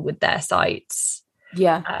possible with their sites.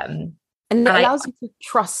 Yeah. And it allows you to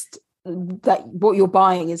trust that what you're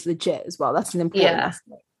buying is legit as well. That's an important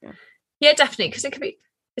aspect. Yeah, definitely. Because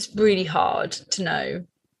it's really hard to know.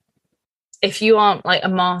 If you aren't like a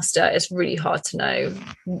master, it's really hard to know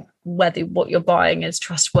whether what you're buying is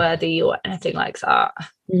trustworthy or anything like that.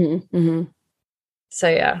 Mm-hmm, mm-hmm. So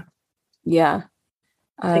yeah.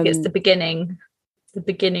 I think it's the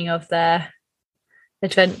beginning of their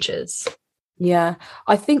adventures. Yeah.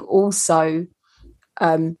 I think also,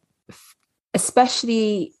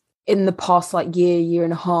 especially in the past like year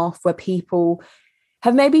and a half, where people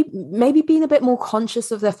have maybe been a bit more conscious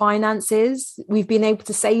of their finances. We've been able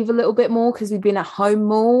to save a little bit more because we've been at home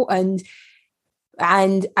more. And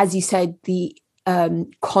as you said, the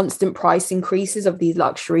constant price increases of these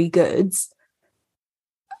luxury goods.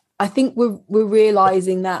 I think we're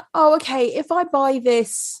realizing that, okay, if I buy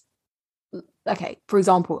this, for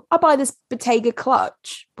example, I buy this Bottega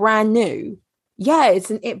clutch, brand new. Yeah, it's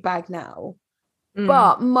an it bag now.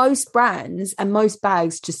 But most brands and most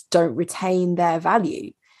bags just don't retain their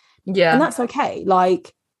value. Yeah. And that's okay.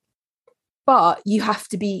 Like, but you have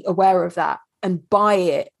to be aware of that and buy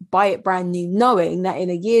it brand new, knowing that in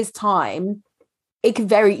a year's time, it could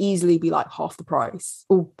very easily be like half the price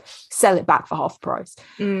or sell it back for half the price.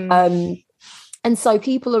 And so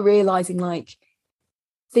people are realizing like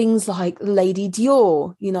things like Lady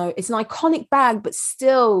Dior, it's an iconic bag, but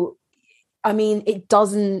still, I mean, it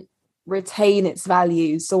doesn't retain its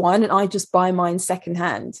value. So why don't I just buy mine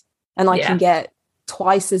secondhand and I can get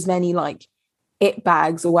twice as many like it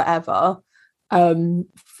bags or whatever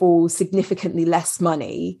for significantly less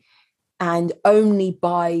money, and only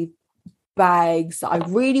buy bags that I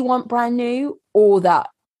really want brand new, or that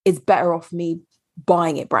is better off me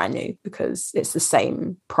buying it brand new because it's the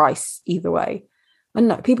same price either way. I don't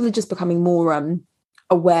know, people are just becoming more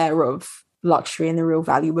aware of luxury and the real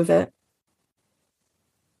value of it.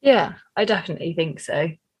 Yeah, I definitely think so.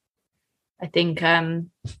 I think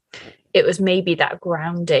it was maybe that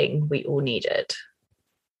grounding we all needed.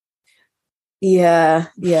 Yeah,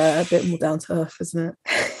 a bit more down to earth, isn't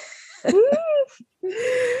it?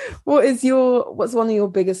 What's one of your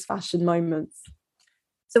biggest fashion moments?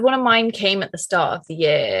 So one of mine came at the start of the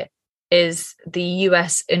year, is the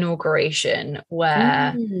US inauguration,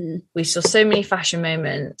 where we saw so many fashion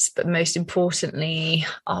moments, but most importantly,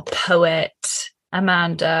 our poet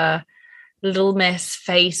Amanda, Little Miss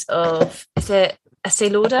face of, is it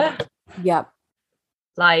Estée Lauder? Yeah.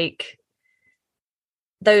 Like,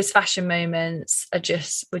 those fashion moments were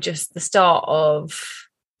just the start of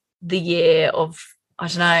the year of, I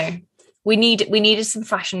don't know, we needed some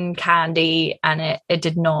fashion candy, and it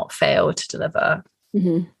did not fail to deliver.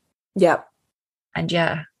 Mm-hmm. Yeah.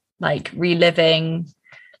 And like reliving,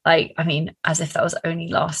 like, I mean, as if that was only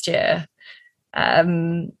last year.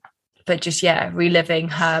 But just reliving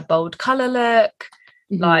her bold color look,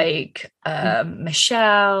 like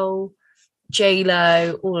Michelle,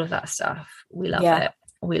 J-Lo, all of that stuff. We love it.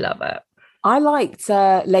 We love it. I liked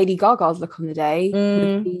Lady Gaga's look on the day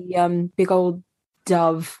with the big old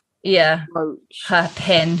dove. Yeah, brooch. Her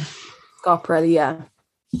pin. Scarparelli, yeah.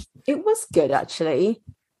 It was good, actually.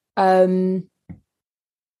 What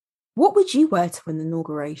would you wear to an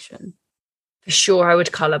inauguration? For sure, I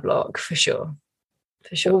would colour block, for sure.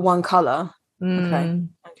 Or one colour? Okay.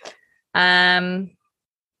 I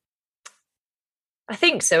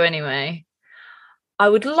think so anyway. I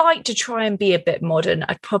would like to try and be a bit modern.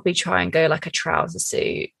 I'd probably try and go like a trouser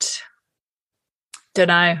suit.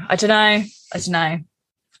 I don't know.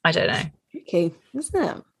 Okay, isn't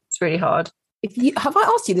it? It's really hard. Have I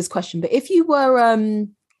asked you this question? But if you were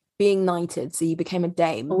being knighted, so you became a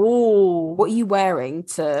dame, what are you wearing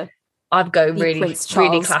to? I'd go really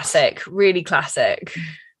classic.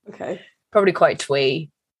 Okay. Probably quite twee.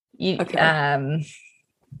 What am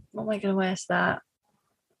I going to wear to that?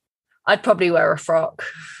 I'd probably wear a frock.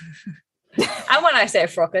 And when I say a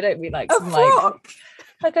frock, I don't mean like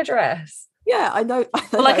like a dress. Yeah, I know.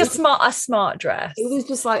 Like a smart dress. It was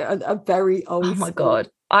just like a very old. Oh my God.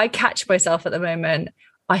 I catch myself at the moment.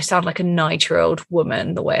 I sound like a 90-year-old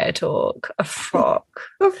woman the way I talk. A frock.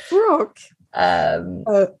 A frock.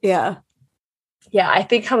 Yeah. Yeah, I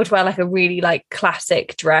think I would wear like a really like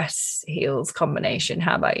classic dress heels combination.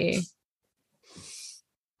 How about you?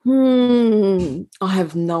 I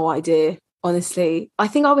have no idea. honestly. I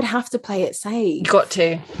think I would have to play it safe. Got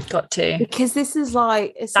to. Because this is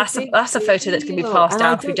like, that's a photo that's going to be passed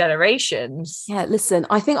down through generations. Yeah, listen,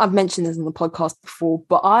 I think I've mentioned this on the podcast before,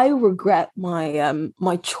 but I regret my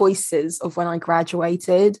my choices of when I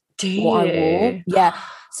graduated. Do you? What I wore. Yeah.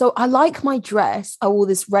 So I like my dress. I wore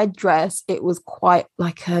this red dress. It was quite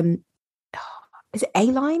like is it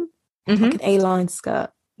A-line? Mm-hmm. Like an A-line skirt.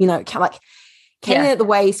 You know, like came in at the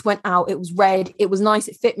waist, went out. It was red. It was nice.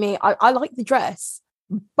 It fit me. I like the dress.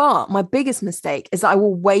 But my biggest mistake is that I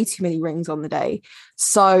wore way too many rings on the day.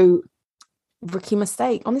 So rookie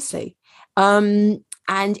mistake, honestly. And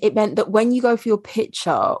it meant that when you go for your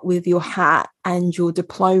picture with your hat and your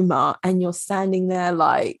diploma and you're standing there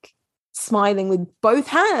like smiling with both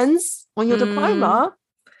hands on your diploma,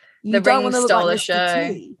 you the don't ring want to look stole like the show.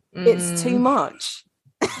 T. It's too much.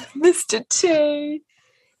 Mr. T.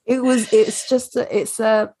 It's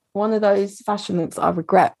one of those fashion looks I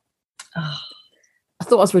regret. I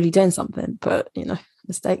thought I was really doing something, but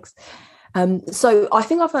mistakes. So I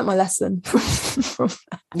think I've learned my lesson from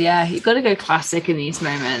that. Yeah, you've got to go classic in these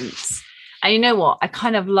moments. And you know what? I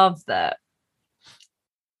kind of love that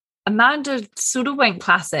Amanda sort of went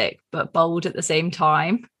classic, but bold at the same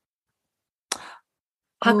time.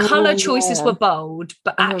 Her colour choices were bold,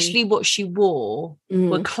 but actually what she wore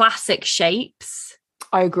were classic shapes.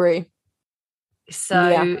 I agree.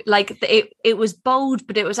 So like it was bold,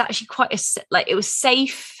 but it was actually quite it was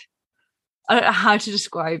safe. I don't know how to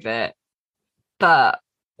describe it, but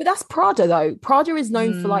that's Prada though. Prada is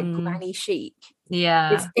known for like granny chic.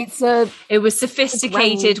 Yeah, it was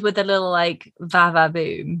sophisticated with a little like va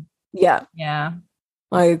boom. Yeah,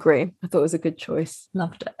 I agree. I thought it was a good choice.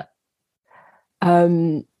 Loved it.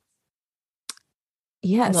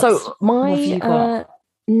 So my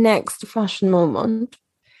next fashion moment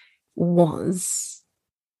was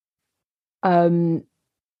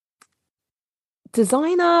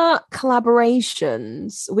designer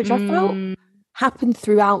collaborations, which I felt happened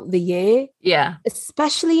throughout the year. Yeah.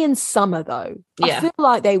 Especially in summer though. Yeah. I feel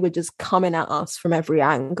like they were just coming at us from every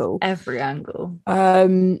angle. I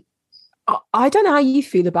don't know how you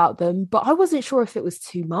feel about them, but I wasn't sure if it was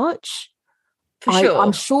too much. Sure.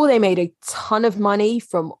 I'm sure they made a ton of money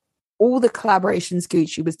from all the collaborations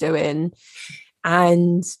Gucci was doing.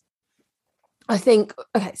 And I think,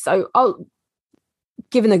 okay, so I'll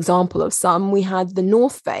give an example of some. We had the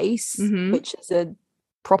North Face, which is a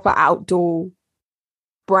proper outdoor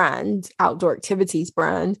brand, outdoor activities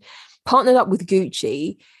brand, partnered up with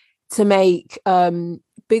Gucci to make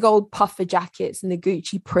big old puffer jackets and the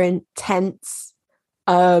Gucci print tents,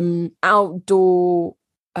 outdoor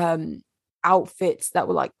outfits that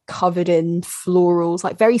were like covered in florals,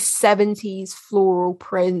 like very 70s floral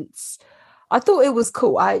prints. I thought it was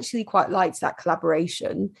cool. I actually quite liked that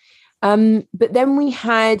collaboration. But then we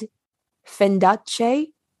had Fendace,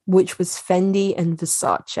 which was Fendi and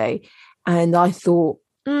Versace. And I thought,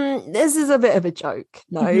 this is a bit of a joke.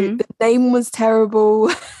 No, the name was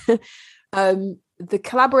terrible. The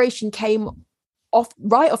collaboration came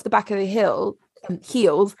right off the back of the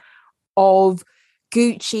heels of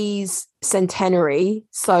Gucci's centenary.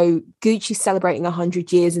 So Gucci celebrating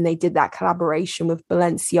 100 years and they did that collaboration with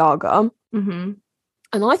Balenciaga. And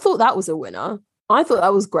I thought that was a winner. I thought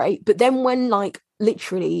that was great. But then when like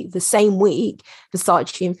literally the same week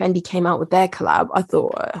Versace and Fendi came out with their collab, I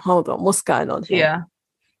thought, hold on, what's going on here? Yeah.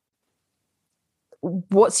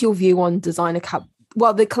 What's your view on designer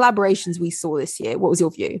the collaborations we saw this year? What was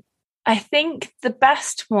your view? I think the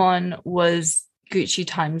best one was Gucci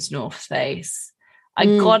times North Face. I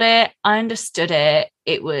got it. I understood it.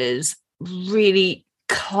 It was really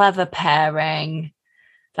clever pairing.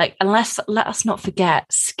 Like, let us not forget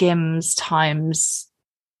Skims times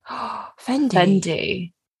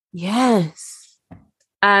Fendi. Yes.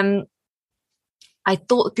 I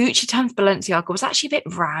thought Gucci times Balenciaga was actually a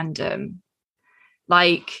bit random.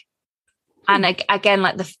 Like, and again,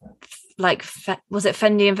 like was it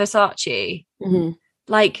Fendi and Versace?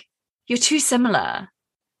 Like, you're too similar.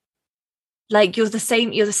 Like you're the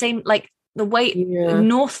same, like the way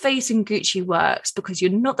North Face and Gucci works, because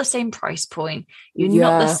you're not the same price point. You're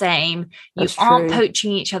not the same. That's you aren't true.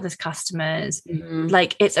 poaching each other's customers.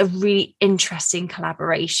 Like it's a really interesting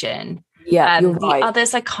collaboration. Yeah, you're the right.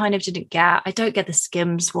 others I kind of didn't get. I don't get the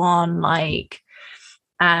Skims one. Like,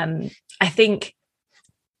 I think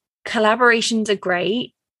collaborations are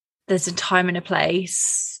great. There's a time and a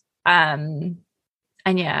place. And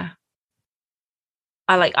yeah.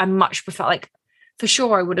 I much prefer, like, for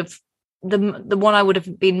sure I would have the one I would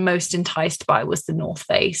have been most enticed by was the North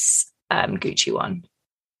Face Gucci one.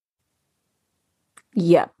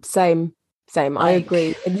 Yeah, same. I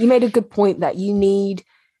agree. And you made a good point that you need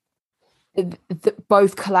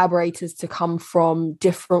both collaborators to come from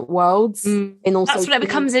different worlds. And also that's when it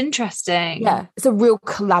becomes interesting. Yeah, it's a real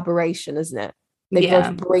collaboration, isn't it? They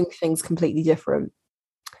both bring things completely different.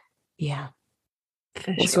 Yeah.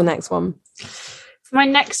 What's your next one? My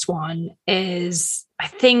next one is, I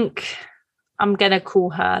think I'm going to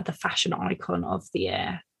call her the fashion icon of the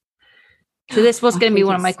year. So this was going to be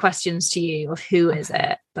one of my questions to you of who is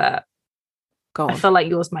it, but I feel like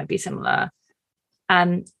yours might be similar.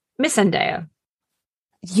 Miss Zendaya.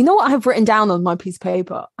 You know what I have written down on my piece of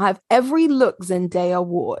paper? I have every look Zendaya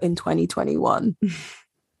wore in 2021.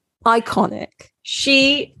 Iconic.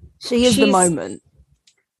 She is the moment.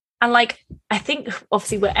 And like, I think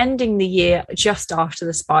obviously we're ending the year just after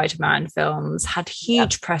the Spider-Man films had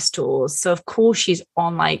huge press tours. So of course she's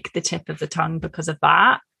on like the tip of the tongue because of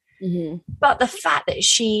that. Mm-hmm. But the fact that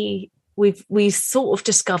we sort of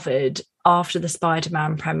discovered after the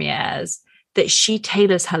Spider-Man premieres that she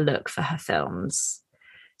tailors her look for her films.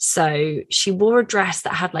 So she wore a dress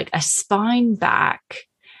that had like a spine back,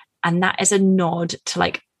 and that is a nod to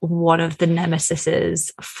like one of the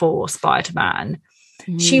nemesises for Spider-Man.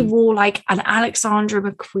 She wore like an Alexandra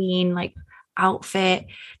McQueen like outfit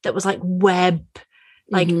that was like web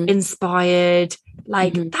like inspired,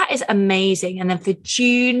 like that is amazing. And then for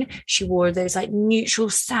June she wore those like neutral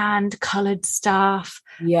sand colored stuff,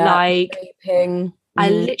 like I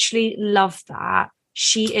literally love that.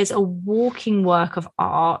 She is a walking work of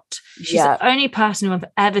art. She's the only person who I've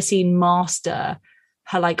ever seen master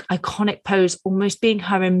her like iconic pose almost being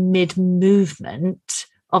her in mid movement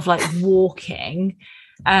of like walking.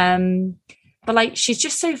 But like she's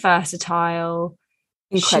just so versatile,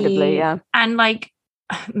 incredibly. And like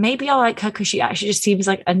maybe I like her because she actually just seems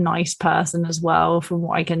like a nice person as well, from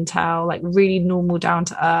what I can tell, like really normal, down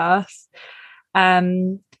to earth.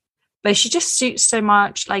 But she just suits so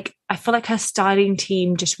much. Like I feel like her styling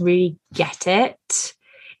team just really get it.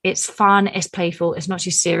 It's fun, it's playful, it's not too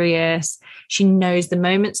serious. She knows the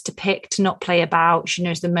moments to pick, to not play about. She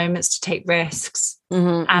knows the moments to take risks.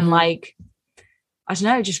 And like, I don't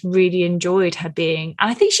know, just really enjoyed her being, and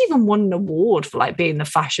I think she even won an award for like being the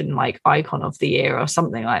fashion like icon of the year or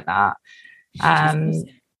something like that.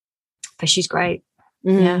 But she's great.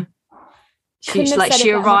 Yeah. She's like,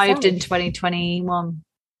 she arrived in 2021.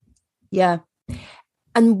 Yeah.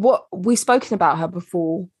 And what we've spoken about her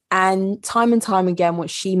before, and time again, what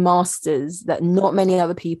she masters that not many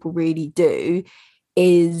other people really do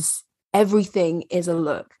is everything is a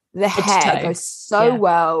look. The hair goes so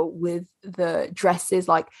well with the dresses,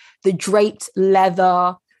 like the draped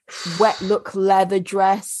leather, wet look leather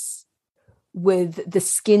dress with the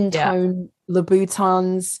skin tone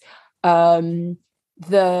Louboutins. The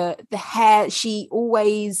hair, she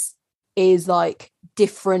always is like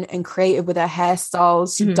different and creative with her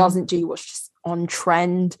hairstyles. She doesn't do what's just on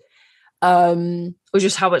trend. Or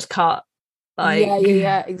just how it's cut. Like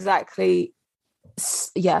exactly.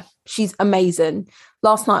 Yeah, she's amazing.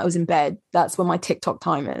 Last night I was in bed. That's when my TikTok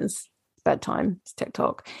time is. Bedtime. It's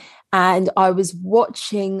TikTok. And I was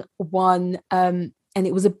watching one and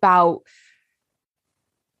it was about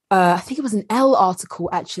I think it was an Elle article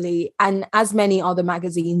actually. And as many other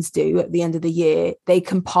magazines do at the end of the year, they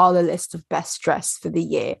compile a list of best dress for the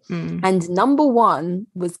year. And number one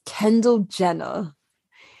was Kendall Jenner.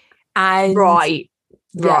 And right.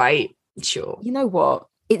 Sure. You know what?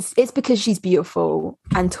 It's because she's beautiful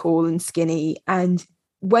and tall and skinny. And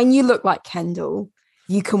when you look like Kendall,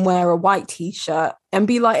 you can wear a white t-shirt and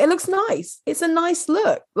be like, it looks nice. It's a nice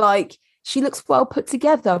look. Like she looks well put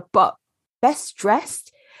together, but best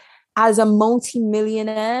dressed as a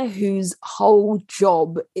multi-millionaire whose whole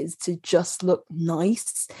job is to just look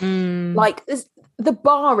nice. Like the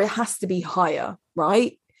bar, it has to be higher,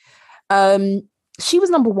 right? She was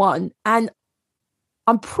number one. And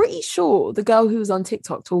I'm pretty sure the girl who was on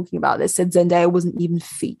TikTok talking about this said Zendaya wasn't even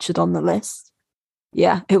featured on the list.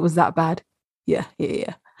 Yeah, it was that bad. Yeah.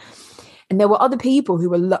 And there were other people who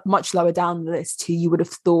were much lower down the list who you would have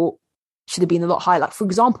thought should have been a lot higher. Like, for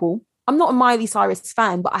example, I'm not a Miley Cyrus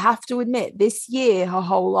fan, but I have to admit, this year, her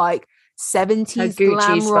whole like 70s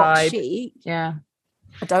glam rock chic. Yeah.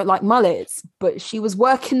 I don't like mullets, but she was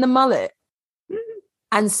working the mullet.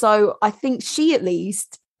 And so I think she at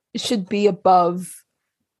least should be above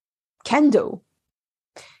Kendall.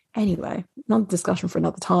 Anyway, another discussion for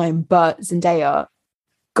another time, but Zendaya,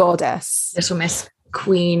 goddess. Little Miss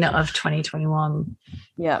Queen of 2021.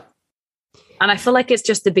 Yeah. And I feel like it's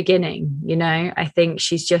just the beginning, you know? I think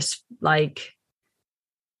she's just like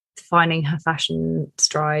finding her fashion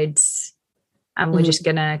strides, and we're just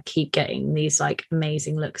gonna keep getting these like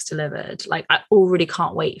amazing looks delivered. Like I already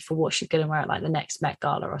can't wait for what she's gonna wear at like the next Met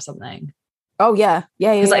Gala or something. Oh yeah.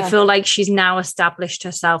 Because I feel like she's now established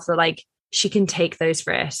herself that like she can take those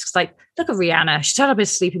risks. Like, look at Rihanna. She turned up in a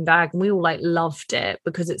sleeping bag and we all like loved it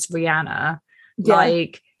because it's Rihanna. Yeah.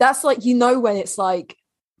 Like, that's like, you know, when it's like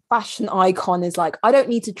fashion icon is like, I don't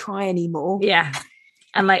need to try anymore. Yeah.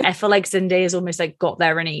 And like, I feel like Zendaya's almost like got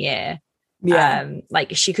there in a year. Yeah.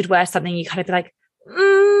 Like she could wear something, you kind of be like,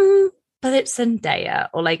 but it's Zendaya,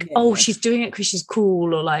 or like, she's doing it because she's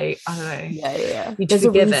cool, or like, I don't know. Yeah. There's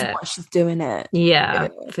a reason why she's doing it. Yeah,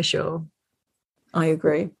 for sure. I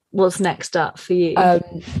agree. What's next up for you?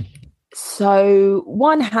 So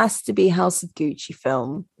one has to be House of Gucci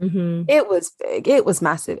film. Mm-hmm. It was big. It was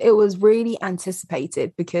massive. It was really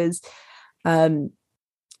anticipated because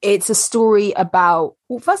it's a story about,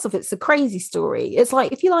 well, first off, it's a crazy story. It's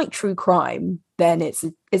like, if you like true crime, then it's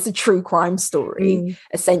a true crime story,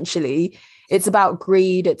 essentially. It's about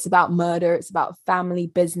greed, it's about murder, it's about family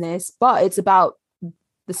business, but it's about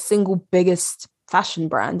the single biggest fashion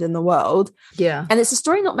brand in the world. Yeah. And it's a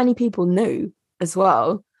story not many people knew as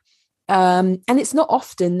well. And it's not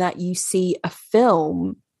often that you see a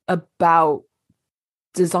film about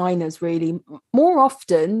designers, really. More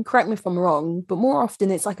often, correct me if I'm wrong, but more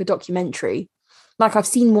often it's like a documentary. Like, I've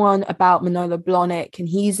seen one about Manolo Blahnik and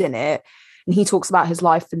he's in it and he talks about his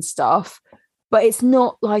life and stuff, but it's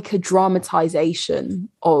not like a dramatization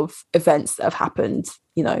of events that have happened,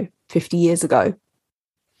 50 years ago.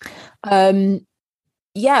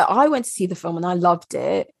 Yeah, I went to see the film and I loved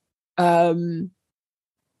it.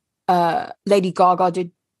 Lady Gaga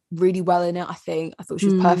did really well in it, I think. I thought she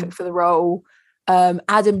was perfect for the role.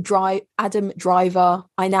 Adam Driver,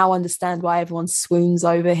 I now understand why everyone swoons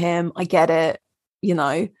over him. I get it,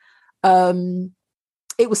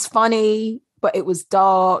 it was funny, but it was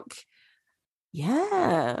dark.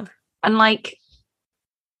 Yeah. And like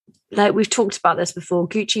we've talked about this before,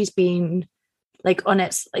 Gucci's been like on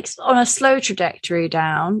a slow trajectory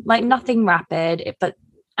down, like nothing rapid,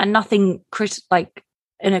 and nothing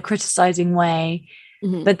in a criticizing way.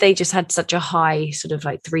 Mm-hmm. But they just had such a high sort of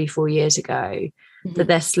like 3-4 years ago that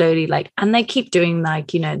they're slowly and they keep doing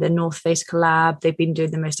the North Face collab. They've been doing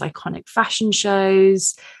the most iconic fashion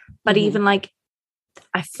shows, but even I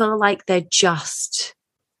feel like they're just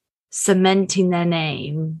cementing their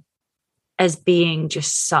name as being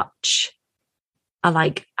just such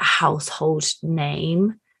a household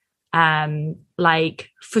name.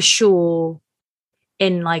 For sure,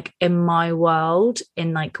 in my world,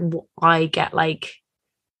 in what I get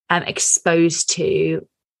exposed to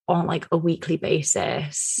on a weekly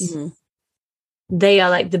basis, they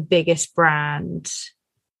are the biggest brand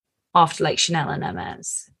after Chanel and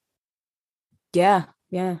Hermes. Yeah.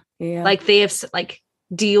 They have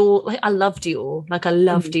Dior. I love Dior. I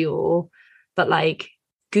love Dior, but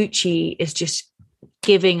Gucci is just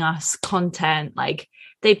giving us content.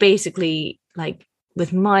 They basically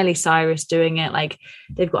with Miley Cyrus doing it,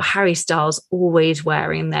 they've got Harry Styles always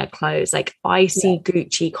wearing their clothes. I see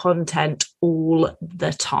Gucci content all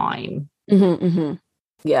the time.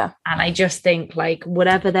 Yeah. And I just think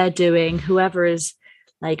whatever they're doing, whoever is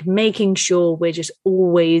making sure we're just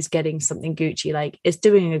always getting something Gucci, is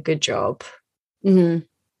doing a good job.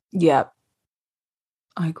 Yeah,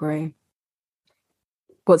 I agree.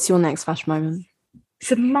 What's your next fashion moment?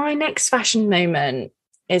 So my next fashion moment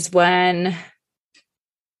is when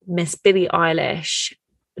Miss Billie Eilish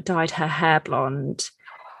dyed her hair blonde,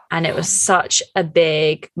 and it was such a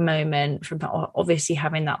big moment from obviously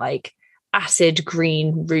having that acid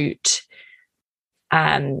green root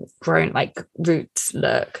grown roots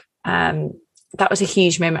look. That was a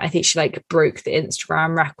huge moment. I think she broke the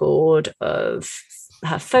Instagram record of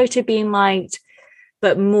her photo being liked,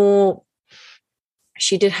 but more,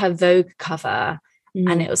 she did her Vogue cover,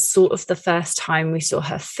 and it was sort of the first time we saw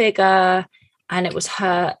her figure, and it was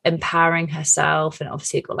her empowering herself, and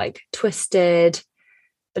obviously it got twisted,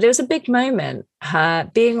 but it was a big moment, her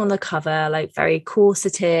being on the cover, very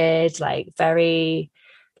corseted, very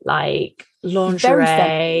lingerie,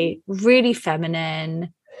 really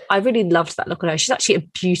feminine. I really loved that look on her. She's actually a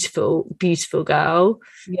beautiful, beautiful girl.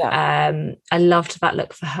 Yeah. I loved that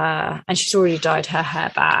look for her, and she's already dyed her hair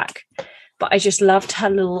back. But I just loved her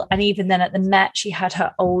and even then at the Met, she had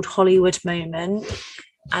her old Hollywood moment.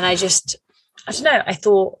 And I don't know, I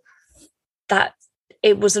thought that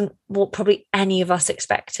it wasn't what probably any of us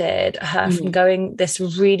expected her from going this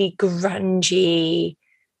really grungy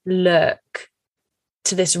look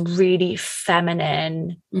to this really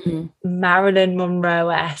feminine Marilyn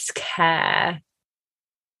Monroe-esque hair.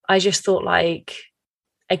 I just thought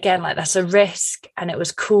again, that's a risk, and it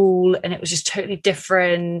was cool, and it was just totally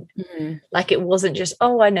different. It wasn't just,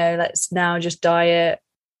 I know, let's now just dye it.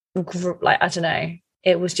 I don't know.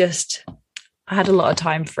 It was just I had a lot of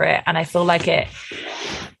time for it, and I feel like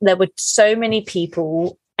there were so many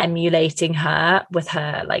people emulating her with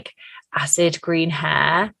her like acid green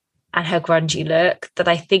hair and her grungy look that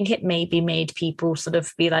I think it maybe made people sort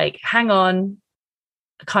of be like, hang on,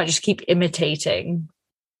 I can't just keep imitating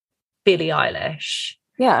Billie Eilish.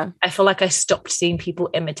 Yeah. I feel like I stopped seeing people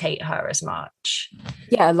imitate her as much.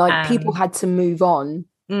 Yeah, like people had to move on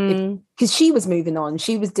because she was moving on.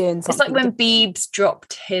 She was doing something. It's like when Biebs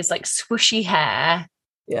dropped his like swooshy hair.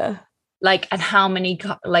 Yeah. Like, and how many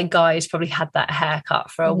like guys probably had that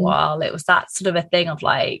haircut for a while. It was that sort of a thing of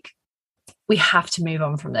like, we have to move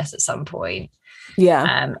on from this at some point. Yeah.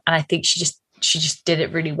 And I think she just did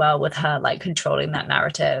it really well with her like controlling that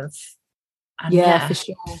narrative. And for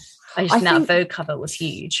sure. I think that Vogue cover was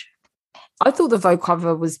huge. I thought the Vogue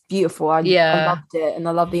cover was beautiful. I loved it, and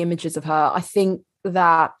I love the images of her. I think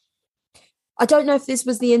that, I don't know if this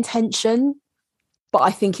was the intention, but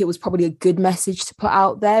I think it was probably a good message to put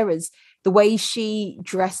out there, is the way she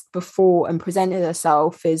dressed before and presented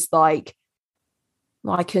herself is like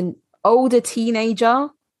an older teenager,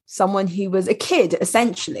 someone who was a kid,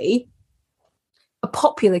 essentially, a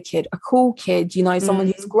popular kid, a cool kid, you know, someone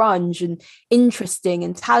who's grunge and interesting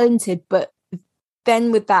and talented. But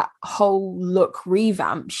then with that whole look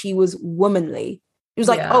revamp, she was womanly. It was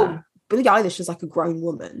like, oh, Billie Eilish is like a grown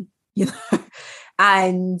woman, you know?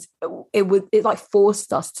 And it like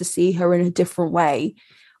forced us to see her in a different way.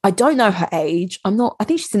 I don't know her age. I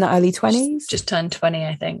think she's in the early 20s. Just turned 20,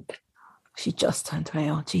 I think. She just turned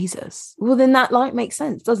 20. Oh, Jesus. Well, then that like makes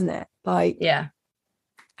sense, doesn't it? Like, yeah.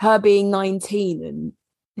 Her being 19,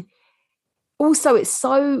 and also it's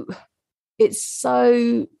so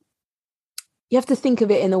you have to think of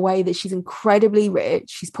it in a way that she's incredibly rich.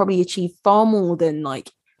 She's probably achieved far more than like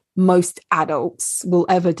most adults will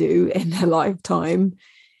ever do in their lifetime.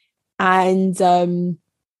 And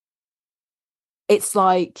it's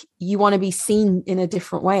like you want to be seen in a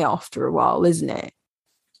different way after a while, isn't it?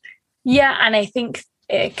 Yeah, and I think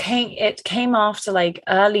it came after like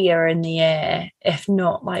earlier in the year, if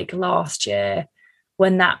not like last year,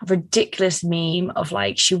 when that ridiculous meme of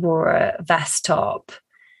like she wore a vest top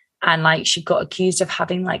and like she got accused of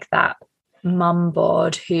having like that mum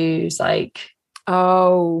bod who's like,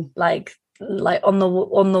 like on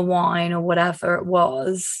the wine or whatever it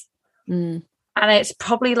was. And it's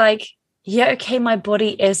probably like, yeah, okay, my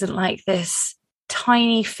body isn't like this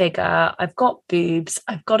tiny figure. I've got boobs,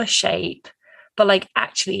 I've got a shape, but like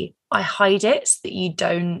actually I hide it so that you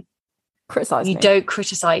don't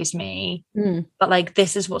criticize me. But like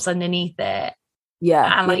this is what's underneath it.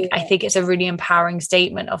 And like I think it's a really empowering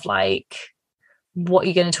statement of like, what are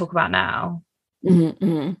you going to talk about now?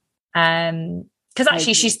 Because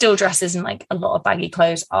actually she still dresses in like a lot of baggy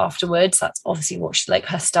clothes afterwards. That's obviously what she like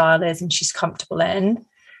her style is and she's comfortable in.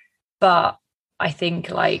 But I think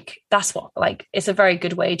like that's what like it's a very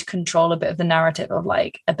good way to control a bit of the narrative of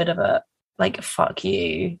like a bit of a like, fuck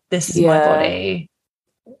you, this is my body,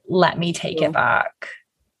 let me take it back.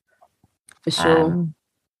 For sure.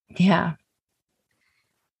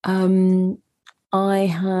 I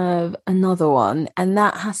have another one, and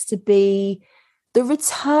that has to be the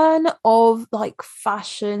return of like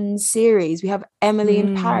fashion series. We have Emily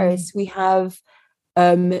in Paris, we have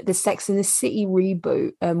the Sex and the City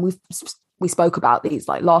reboot. We spoke about these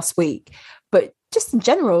like last week, but just in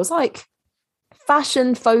general, it's like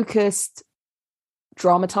fashion focused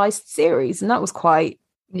dramatized series, and that was quite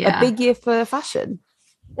a big year for fashion.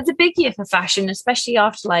 It's a big year for fashion, especially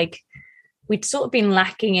after like we'd sort of been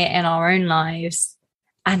lacking it in our own lives,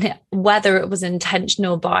 and whether it was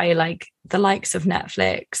intentional by like the likes of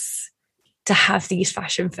Netflix to have these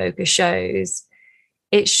fashion focused shows,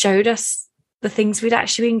 it showed us the things we'd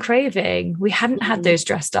actually been craving. We hadn't had those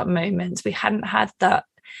dressed up moments. We hadn't had that.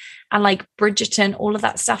 And like Bridgerton, all of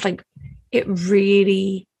that stuff, like we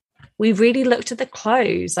really looked at the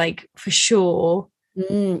clothes, like for sure.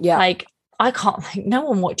 Like I can't think, no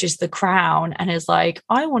one watches The Crown and is like,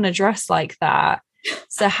 I want to dress like that.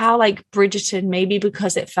 So how like Bridgerton, maybe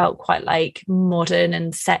because it felt quite like modern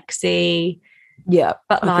and sexy. Yeah.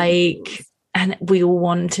 But like, and we all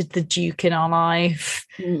wanted the Duke in our life.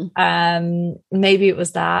 Maybe it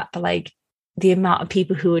was that, but like the amount of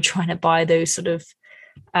people who were trying to buy those sort of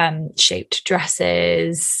shaped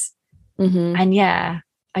dresses. And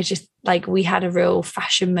I just like, we had a real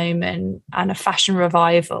fashion moment and a fashion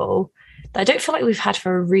revival that I don't feel like we've had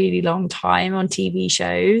for a really long time on TV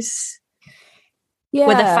shows.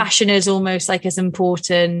 Where the fashion is almost like as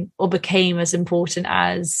important or became as important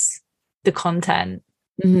as the content.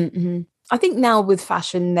 I think now with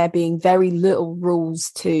fashion, there being very little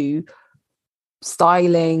rules to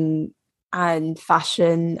styling and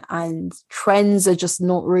fashion and trends are just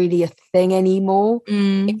not really a thing anymore.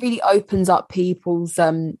 It really opens up people's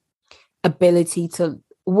ability to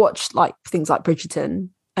watch like things like Bridgerton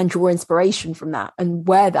and draw inspiration from that and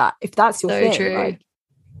wear that if that's your thing. True. Like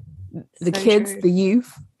the kids, the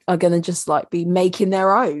youth are gonna just like be making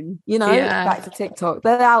their own, you know. Back to TikTok,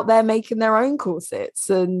 they're out there making their own corsets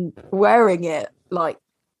and wearing it like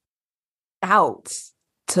out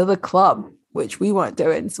to the club, which we weren't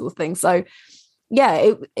doing, sort of thing. So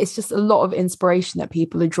yeah, it's just a lot of inspiration that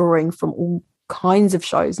people are drawing from all kinds of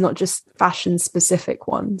shows, not just fashion specific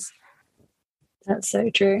ones. That's so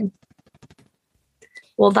true.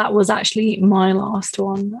 Well, that was actually my last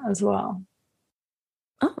one as well.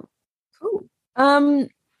 Oh, cool.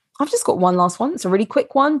 I've just got one last one. It's a really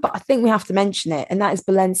quick one, but I think we have to mention it, and that is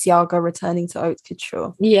Balenciaga returning to haute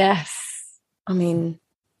couture. Yes. I mean,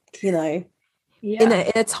 you know, in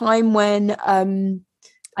a time when I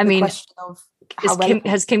mean, question of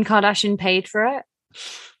has Kim Kardashian paid for it?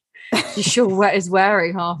 You sure is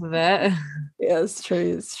wearing half of it. Yeah, it's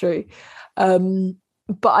true.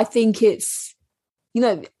 But I think it's, you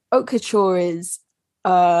know, haute couture is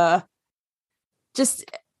just,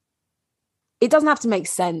 it doesn't have to make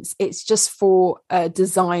sense. It's just for a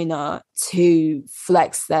designer to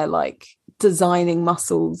flex their like designing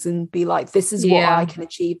muscles and be like, this is what I can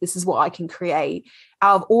achieve, this is what I can create.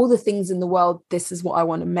 Out of all the things in the world, this is what I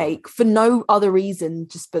want to make, for no other reason,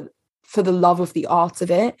 just for the love of the art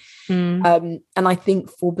of it. And I think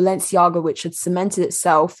for Balenciaga, which had cemented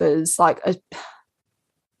itself as like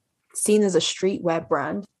seen as a streetwear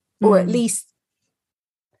brand, or at least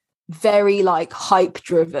very like hype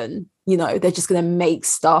driven, you know, they're just going to make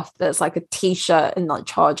stuff that's like a t-shirt and like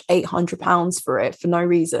charge £800 for it for no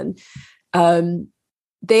reason.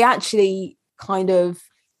 They actually kind of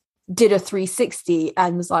did a 360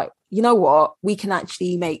 and was like, you know what, we can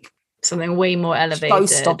actually make something way more elevated,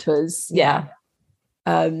 showstoppers.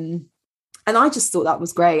 And I just thought that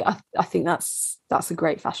was great. I think that's a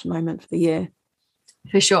great fashion moment for the year,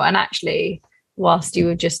 for sure. And actually, whilst you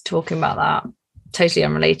were just talking about that, totally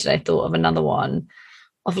unrelated, I thought of another one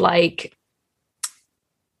of like,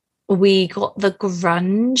 we got the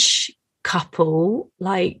grunge couple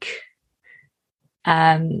like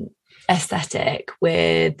aesthetic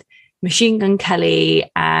with Machine Gun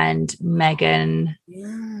Kelly and Megan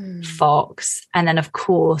Fox, and then of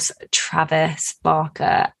course Travis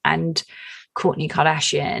Barker and Kourtney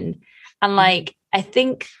Kardashian. And like, I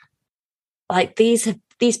think like these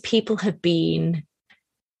people have been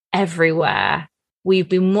everywhere. We've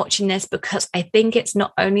been watching this because I think it's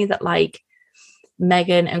not only that like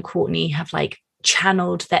Megan and Kourtney have like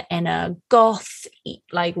channeled their inner goth,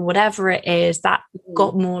 like whatever it is, that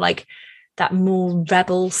got more like that more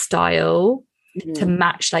rebel style to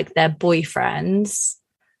match like their boyfriends.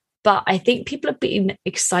 But I think people have been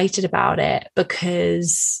excited about it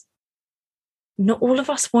because not all of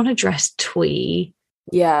us want to dress twee.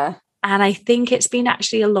 Yeah. And I think it's been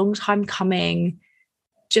actually a long time coming,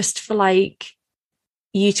 just for like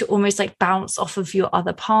you to almost like bounce off of your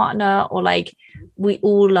other partner, or like we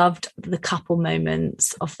all loved the couple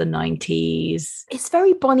moments of the 90s. It's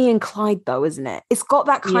very Bonnie and Clyde though, isn't it? It's got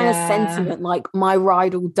that kind of sentiment, like my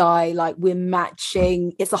ride or die, like we're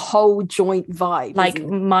matching. It's a whole joint vibe. Like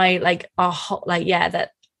my, like our hot, like, yeah,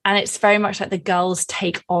 that, and it's very much like the girls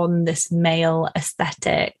take on this male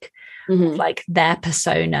aesthetic of like their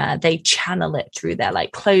persona. They channel it through their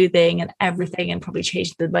like clothing and everything, and probably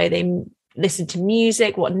change the way they listen to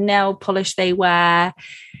music, what nail polish they wear.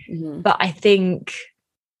 But I think,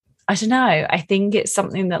 I don't know, I think it's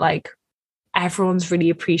something that like everyone's really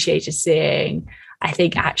appreciated seeing. I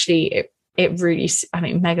think actually it really, I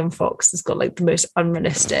mean, Megan Fox has got like the most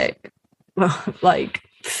unrealistic like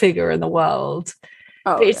figure in the world.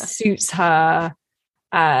 But it suits her.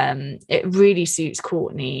 It really suits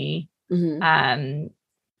Kourtney. And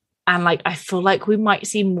like I feel like we might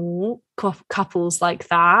see more couples like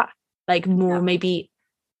that, like more maybe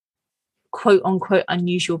quote unquote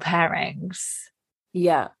unusual pairings.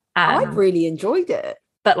 I really enjoyed it,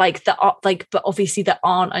 but like but obviously that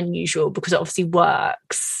aren't unusual because it obviously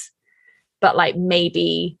works. But like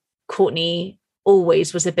maybe Kourtney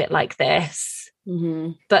always was a bit like this,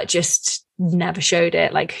 but just never showed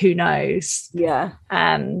it. Like who knows?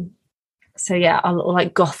 So yeah, or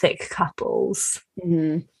like gothic couples.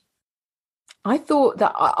 I thought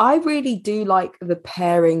that I really do like the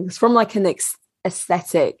pairings from like an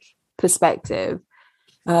aesthetic perspective.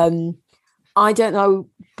 I don't know,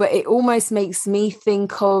 but it almost makes me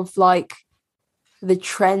think of like the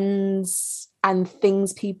trends and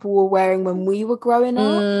things people were wearing when we were growing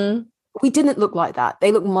up. We didn't look like that.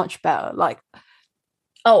 They look much better. Like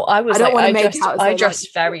Oh, I was I don't like, want to make out as I though, dressed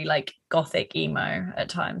like, very like gothic emo at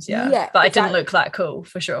times, yeah. Yeah, But I exactly. didn't look that cool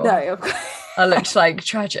for sure. No, of course. I looked like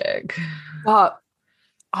tragic. But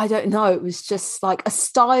I don't know. It was just like a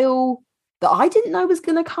style that I didn't know was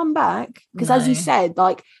going to come back. Because as you No. said,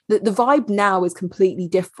 like the vibe now is completely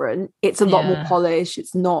different. It's a lot more Yeah. polished.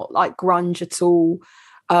 It's not like grunge at all.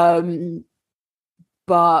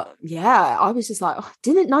 But yeah, I was just like, oh, I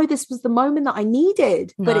didn't know this was the moment that I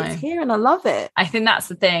needed, but No. it's here and I love it. I think that's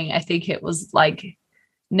the thing. I think it was like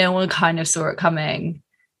no one kind of saw it coming,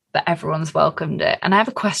 but everyone's welcomed it. And I have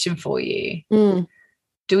a question for you. Mm.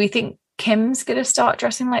 Do we think Kim's going to start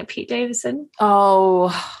dressing like Pete Davidson? Oh,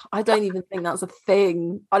 I don't even think that's a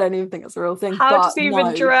thing. I don't even think that's a real thing. How but does he even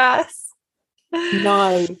no. dress?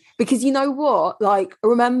 No, because you know what? Like,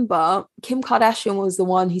 remember, Kim Kardashian was the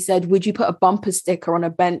one who said, "Would you put a bumper sticker on a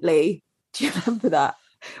Bentley?" Do you remember that?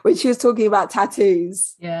 When she was talking about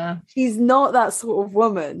tattoos. Yeah. She's not that sort of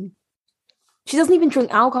woman. She doesn't even drink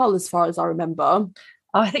alcohol, as far as I remember. Oh,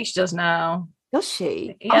 I think she does now. Does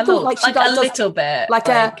she? Yeah, I thought she like does, a little bit. like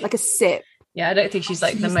a sip. Yeah, I don't think she's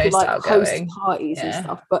like She the used to, most like, outgoing. host parties and Yeah.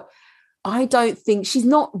 stuff, but I don't think she's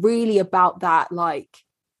not really about that. Like,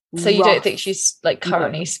 So you don't rough- think she's like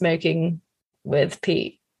currently smoking with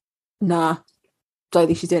Pete? Nah, don't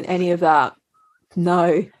think she's doing any of that.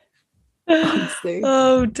 No, honestly.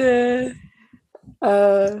 Oh dear.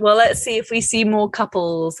 Uh, Well, let's see if we see more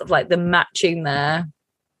couples of like them matching their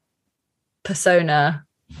persona,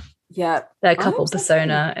 yeah. their I couple hope so too.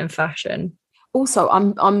 persona in fashion. Also,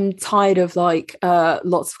 I'm tired of like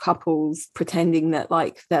lots of couples pretending that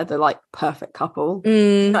like they're the like perfect couple.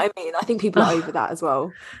 You know what I mean? I think people are over that as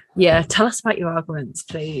well. Yeah, tell us about your arguments,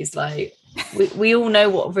 please. Like, we all know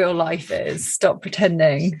what real life is. Stop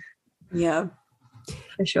pretending. Yeah.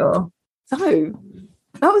 For sure. So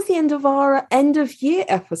that was the end of our end of year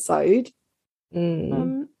episode.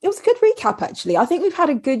 Mm. It was a good recap, actually. I think we've had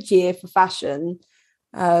a good year for fashion.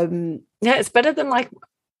 Yeah, it's better than I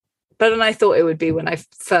thought it would be when I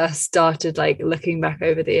first started like looking back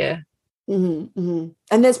over the year. And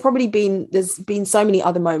there's been so many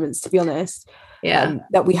other moments, to be honest,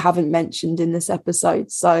 that we haven't mentioned in this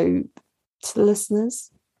episode. So to the listeners,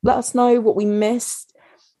 let us know what we missed,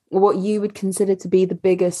 what you would consider to be the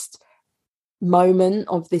biggest moment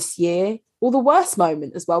of this year, or the worst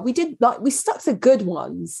moment as well. We stuck to good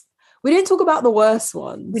ones. We didn't talk about the worst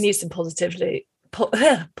ones. We need some positivity.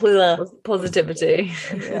 Positivity.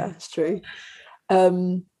 Yeah, it's true.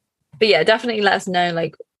 But yeah, definitely let us know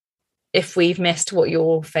like if we've missed what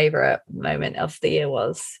your favorite moment of the year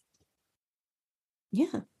was.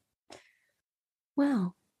 Yeah.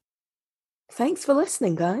 Well, thanks for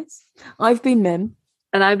listening, guys. I've been Mim.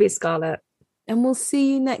 And I'd be Scarlett. And we'll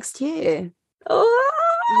see you next year. Oh.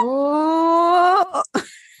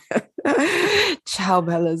 Ciao,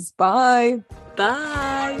 Bellas. Bye.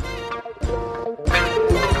 Bye.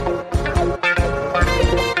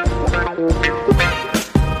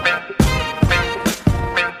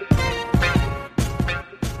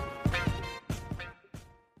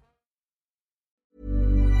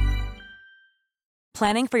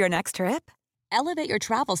 Planning for your next trip? Elevate your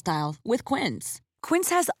travel style with Quince. Quince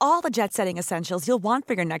has all the jet-setting essentials you'll want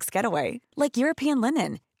for your next getaway, like European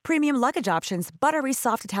linen, premium luggage options, buttery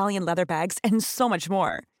soft Italian leather bags, and so much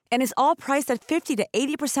more. And is all priced at 50 to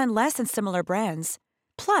 80% less than similar brands.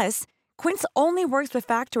 Plus, Quince only works with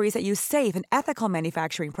factories that use safe and ethical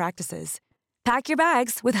manufacturing practices. Pack your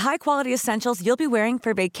bags with high-quality essentials you'll be wearing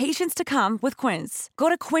for vacations to come with Quince. Go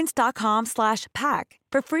to quince.com/pack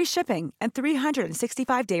for free shipping and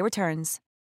 365-day returns.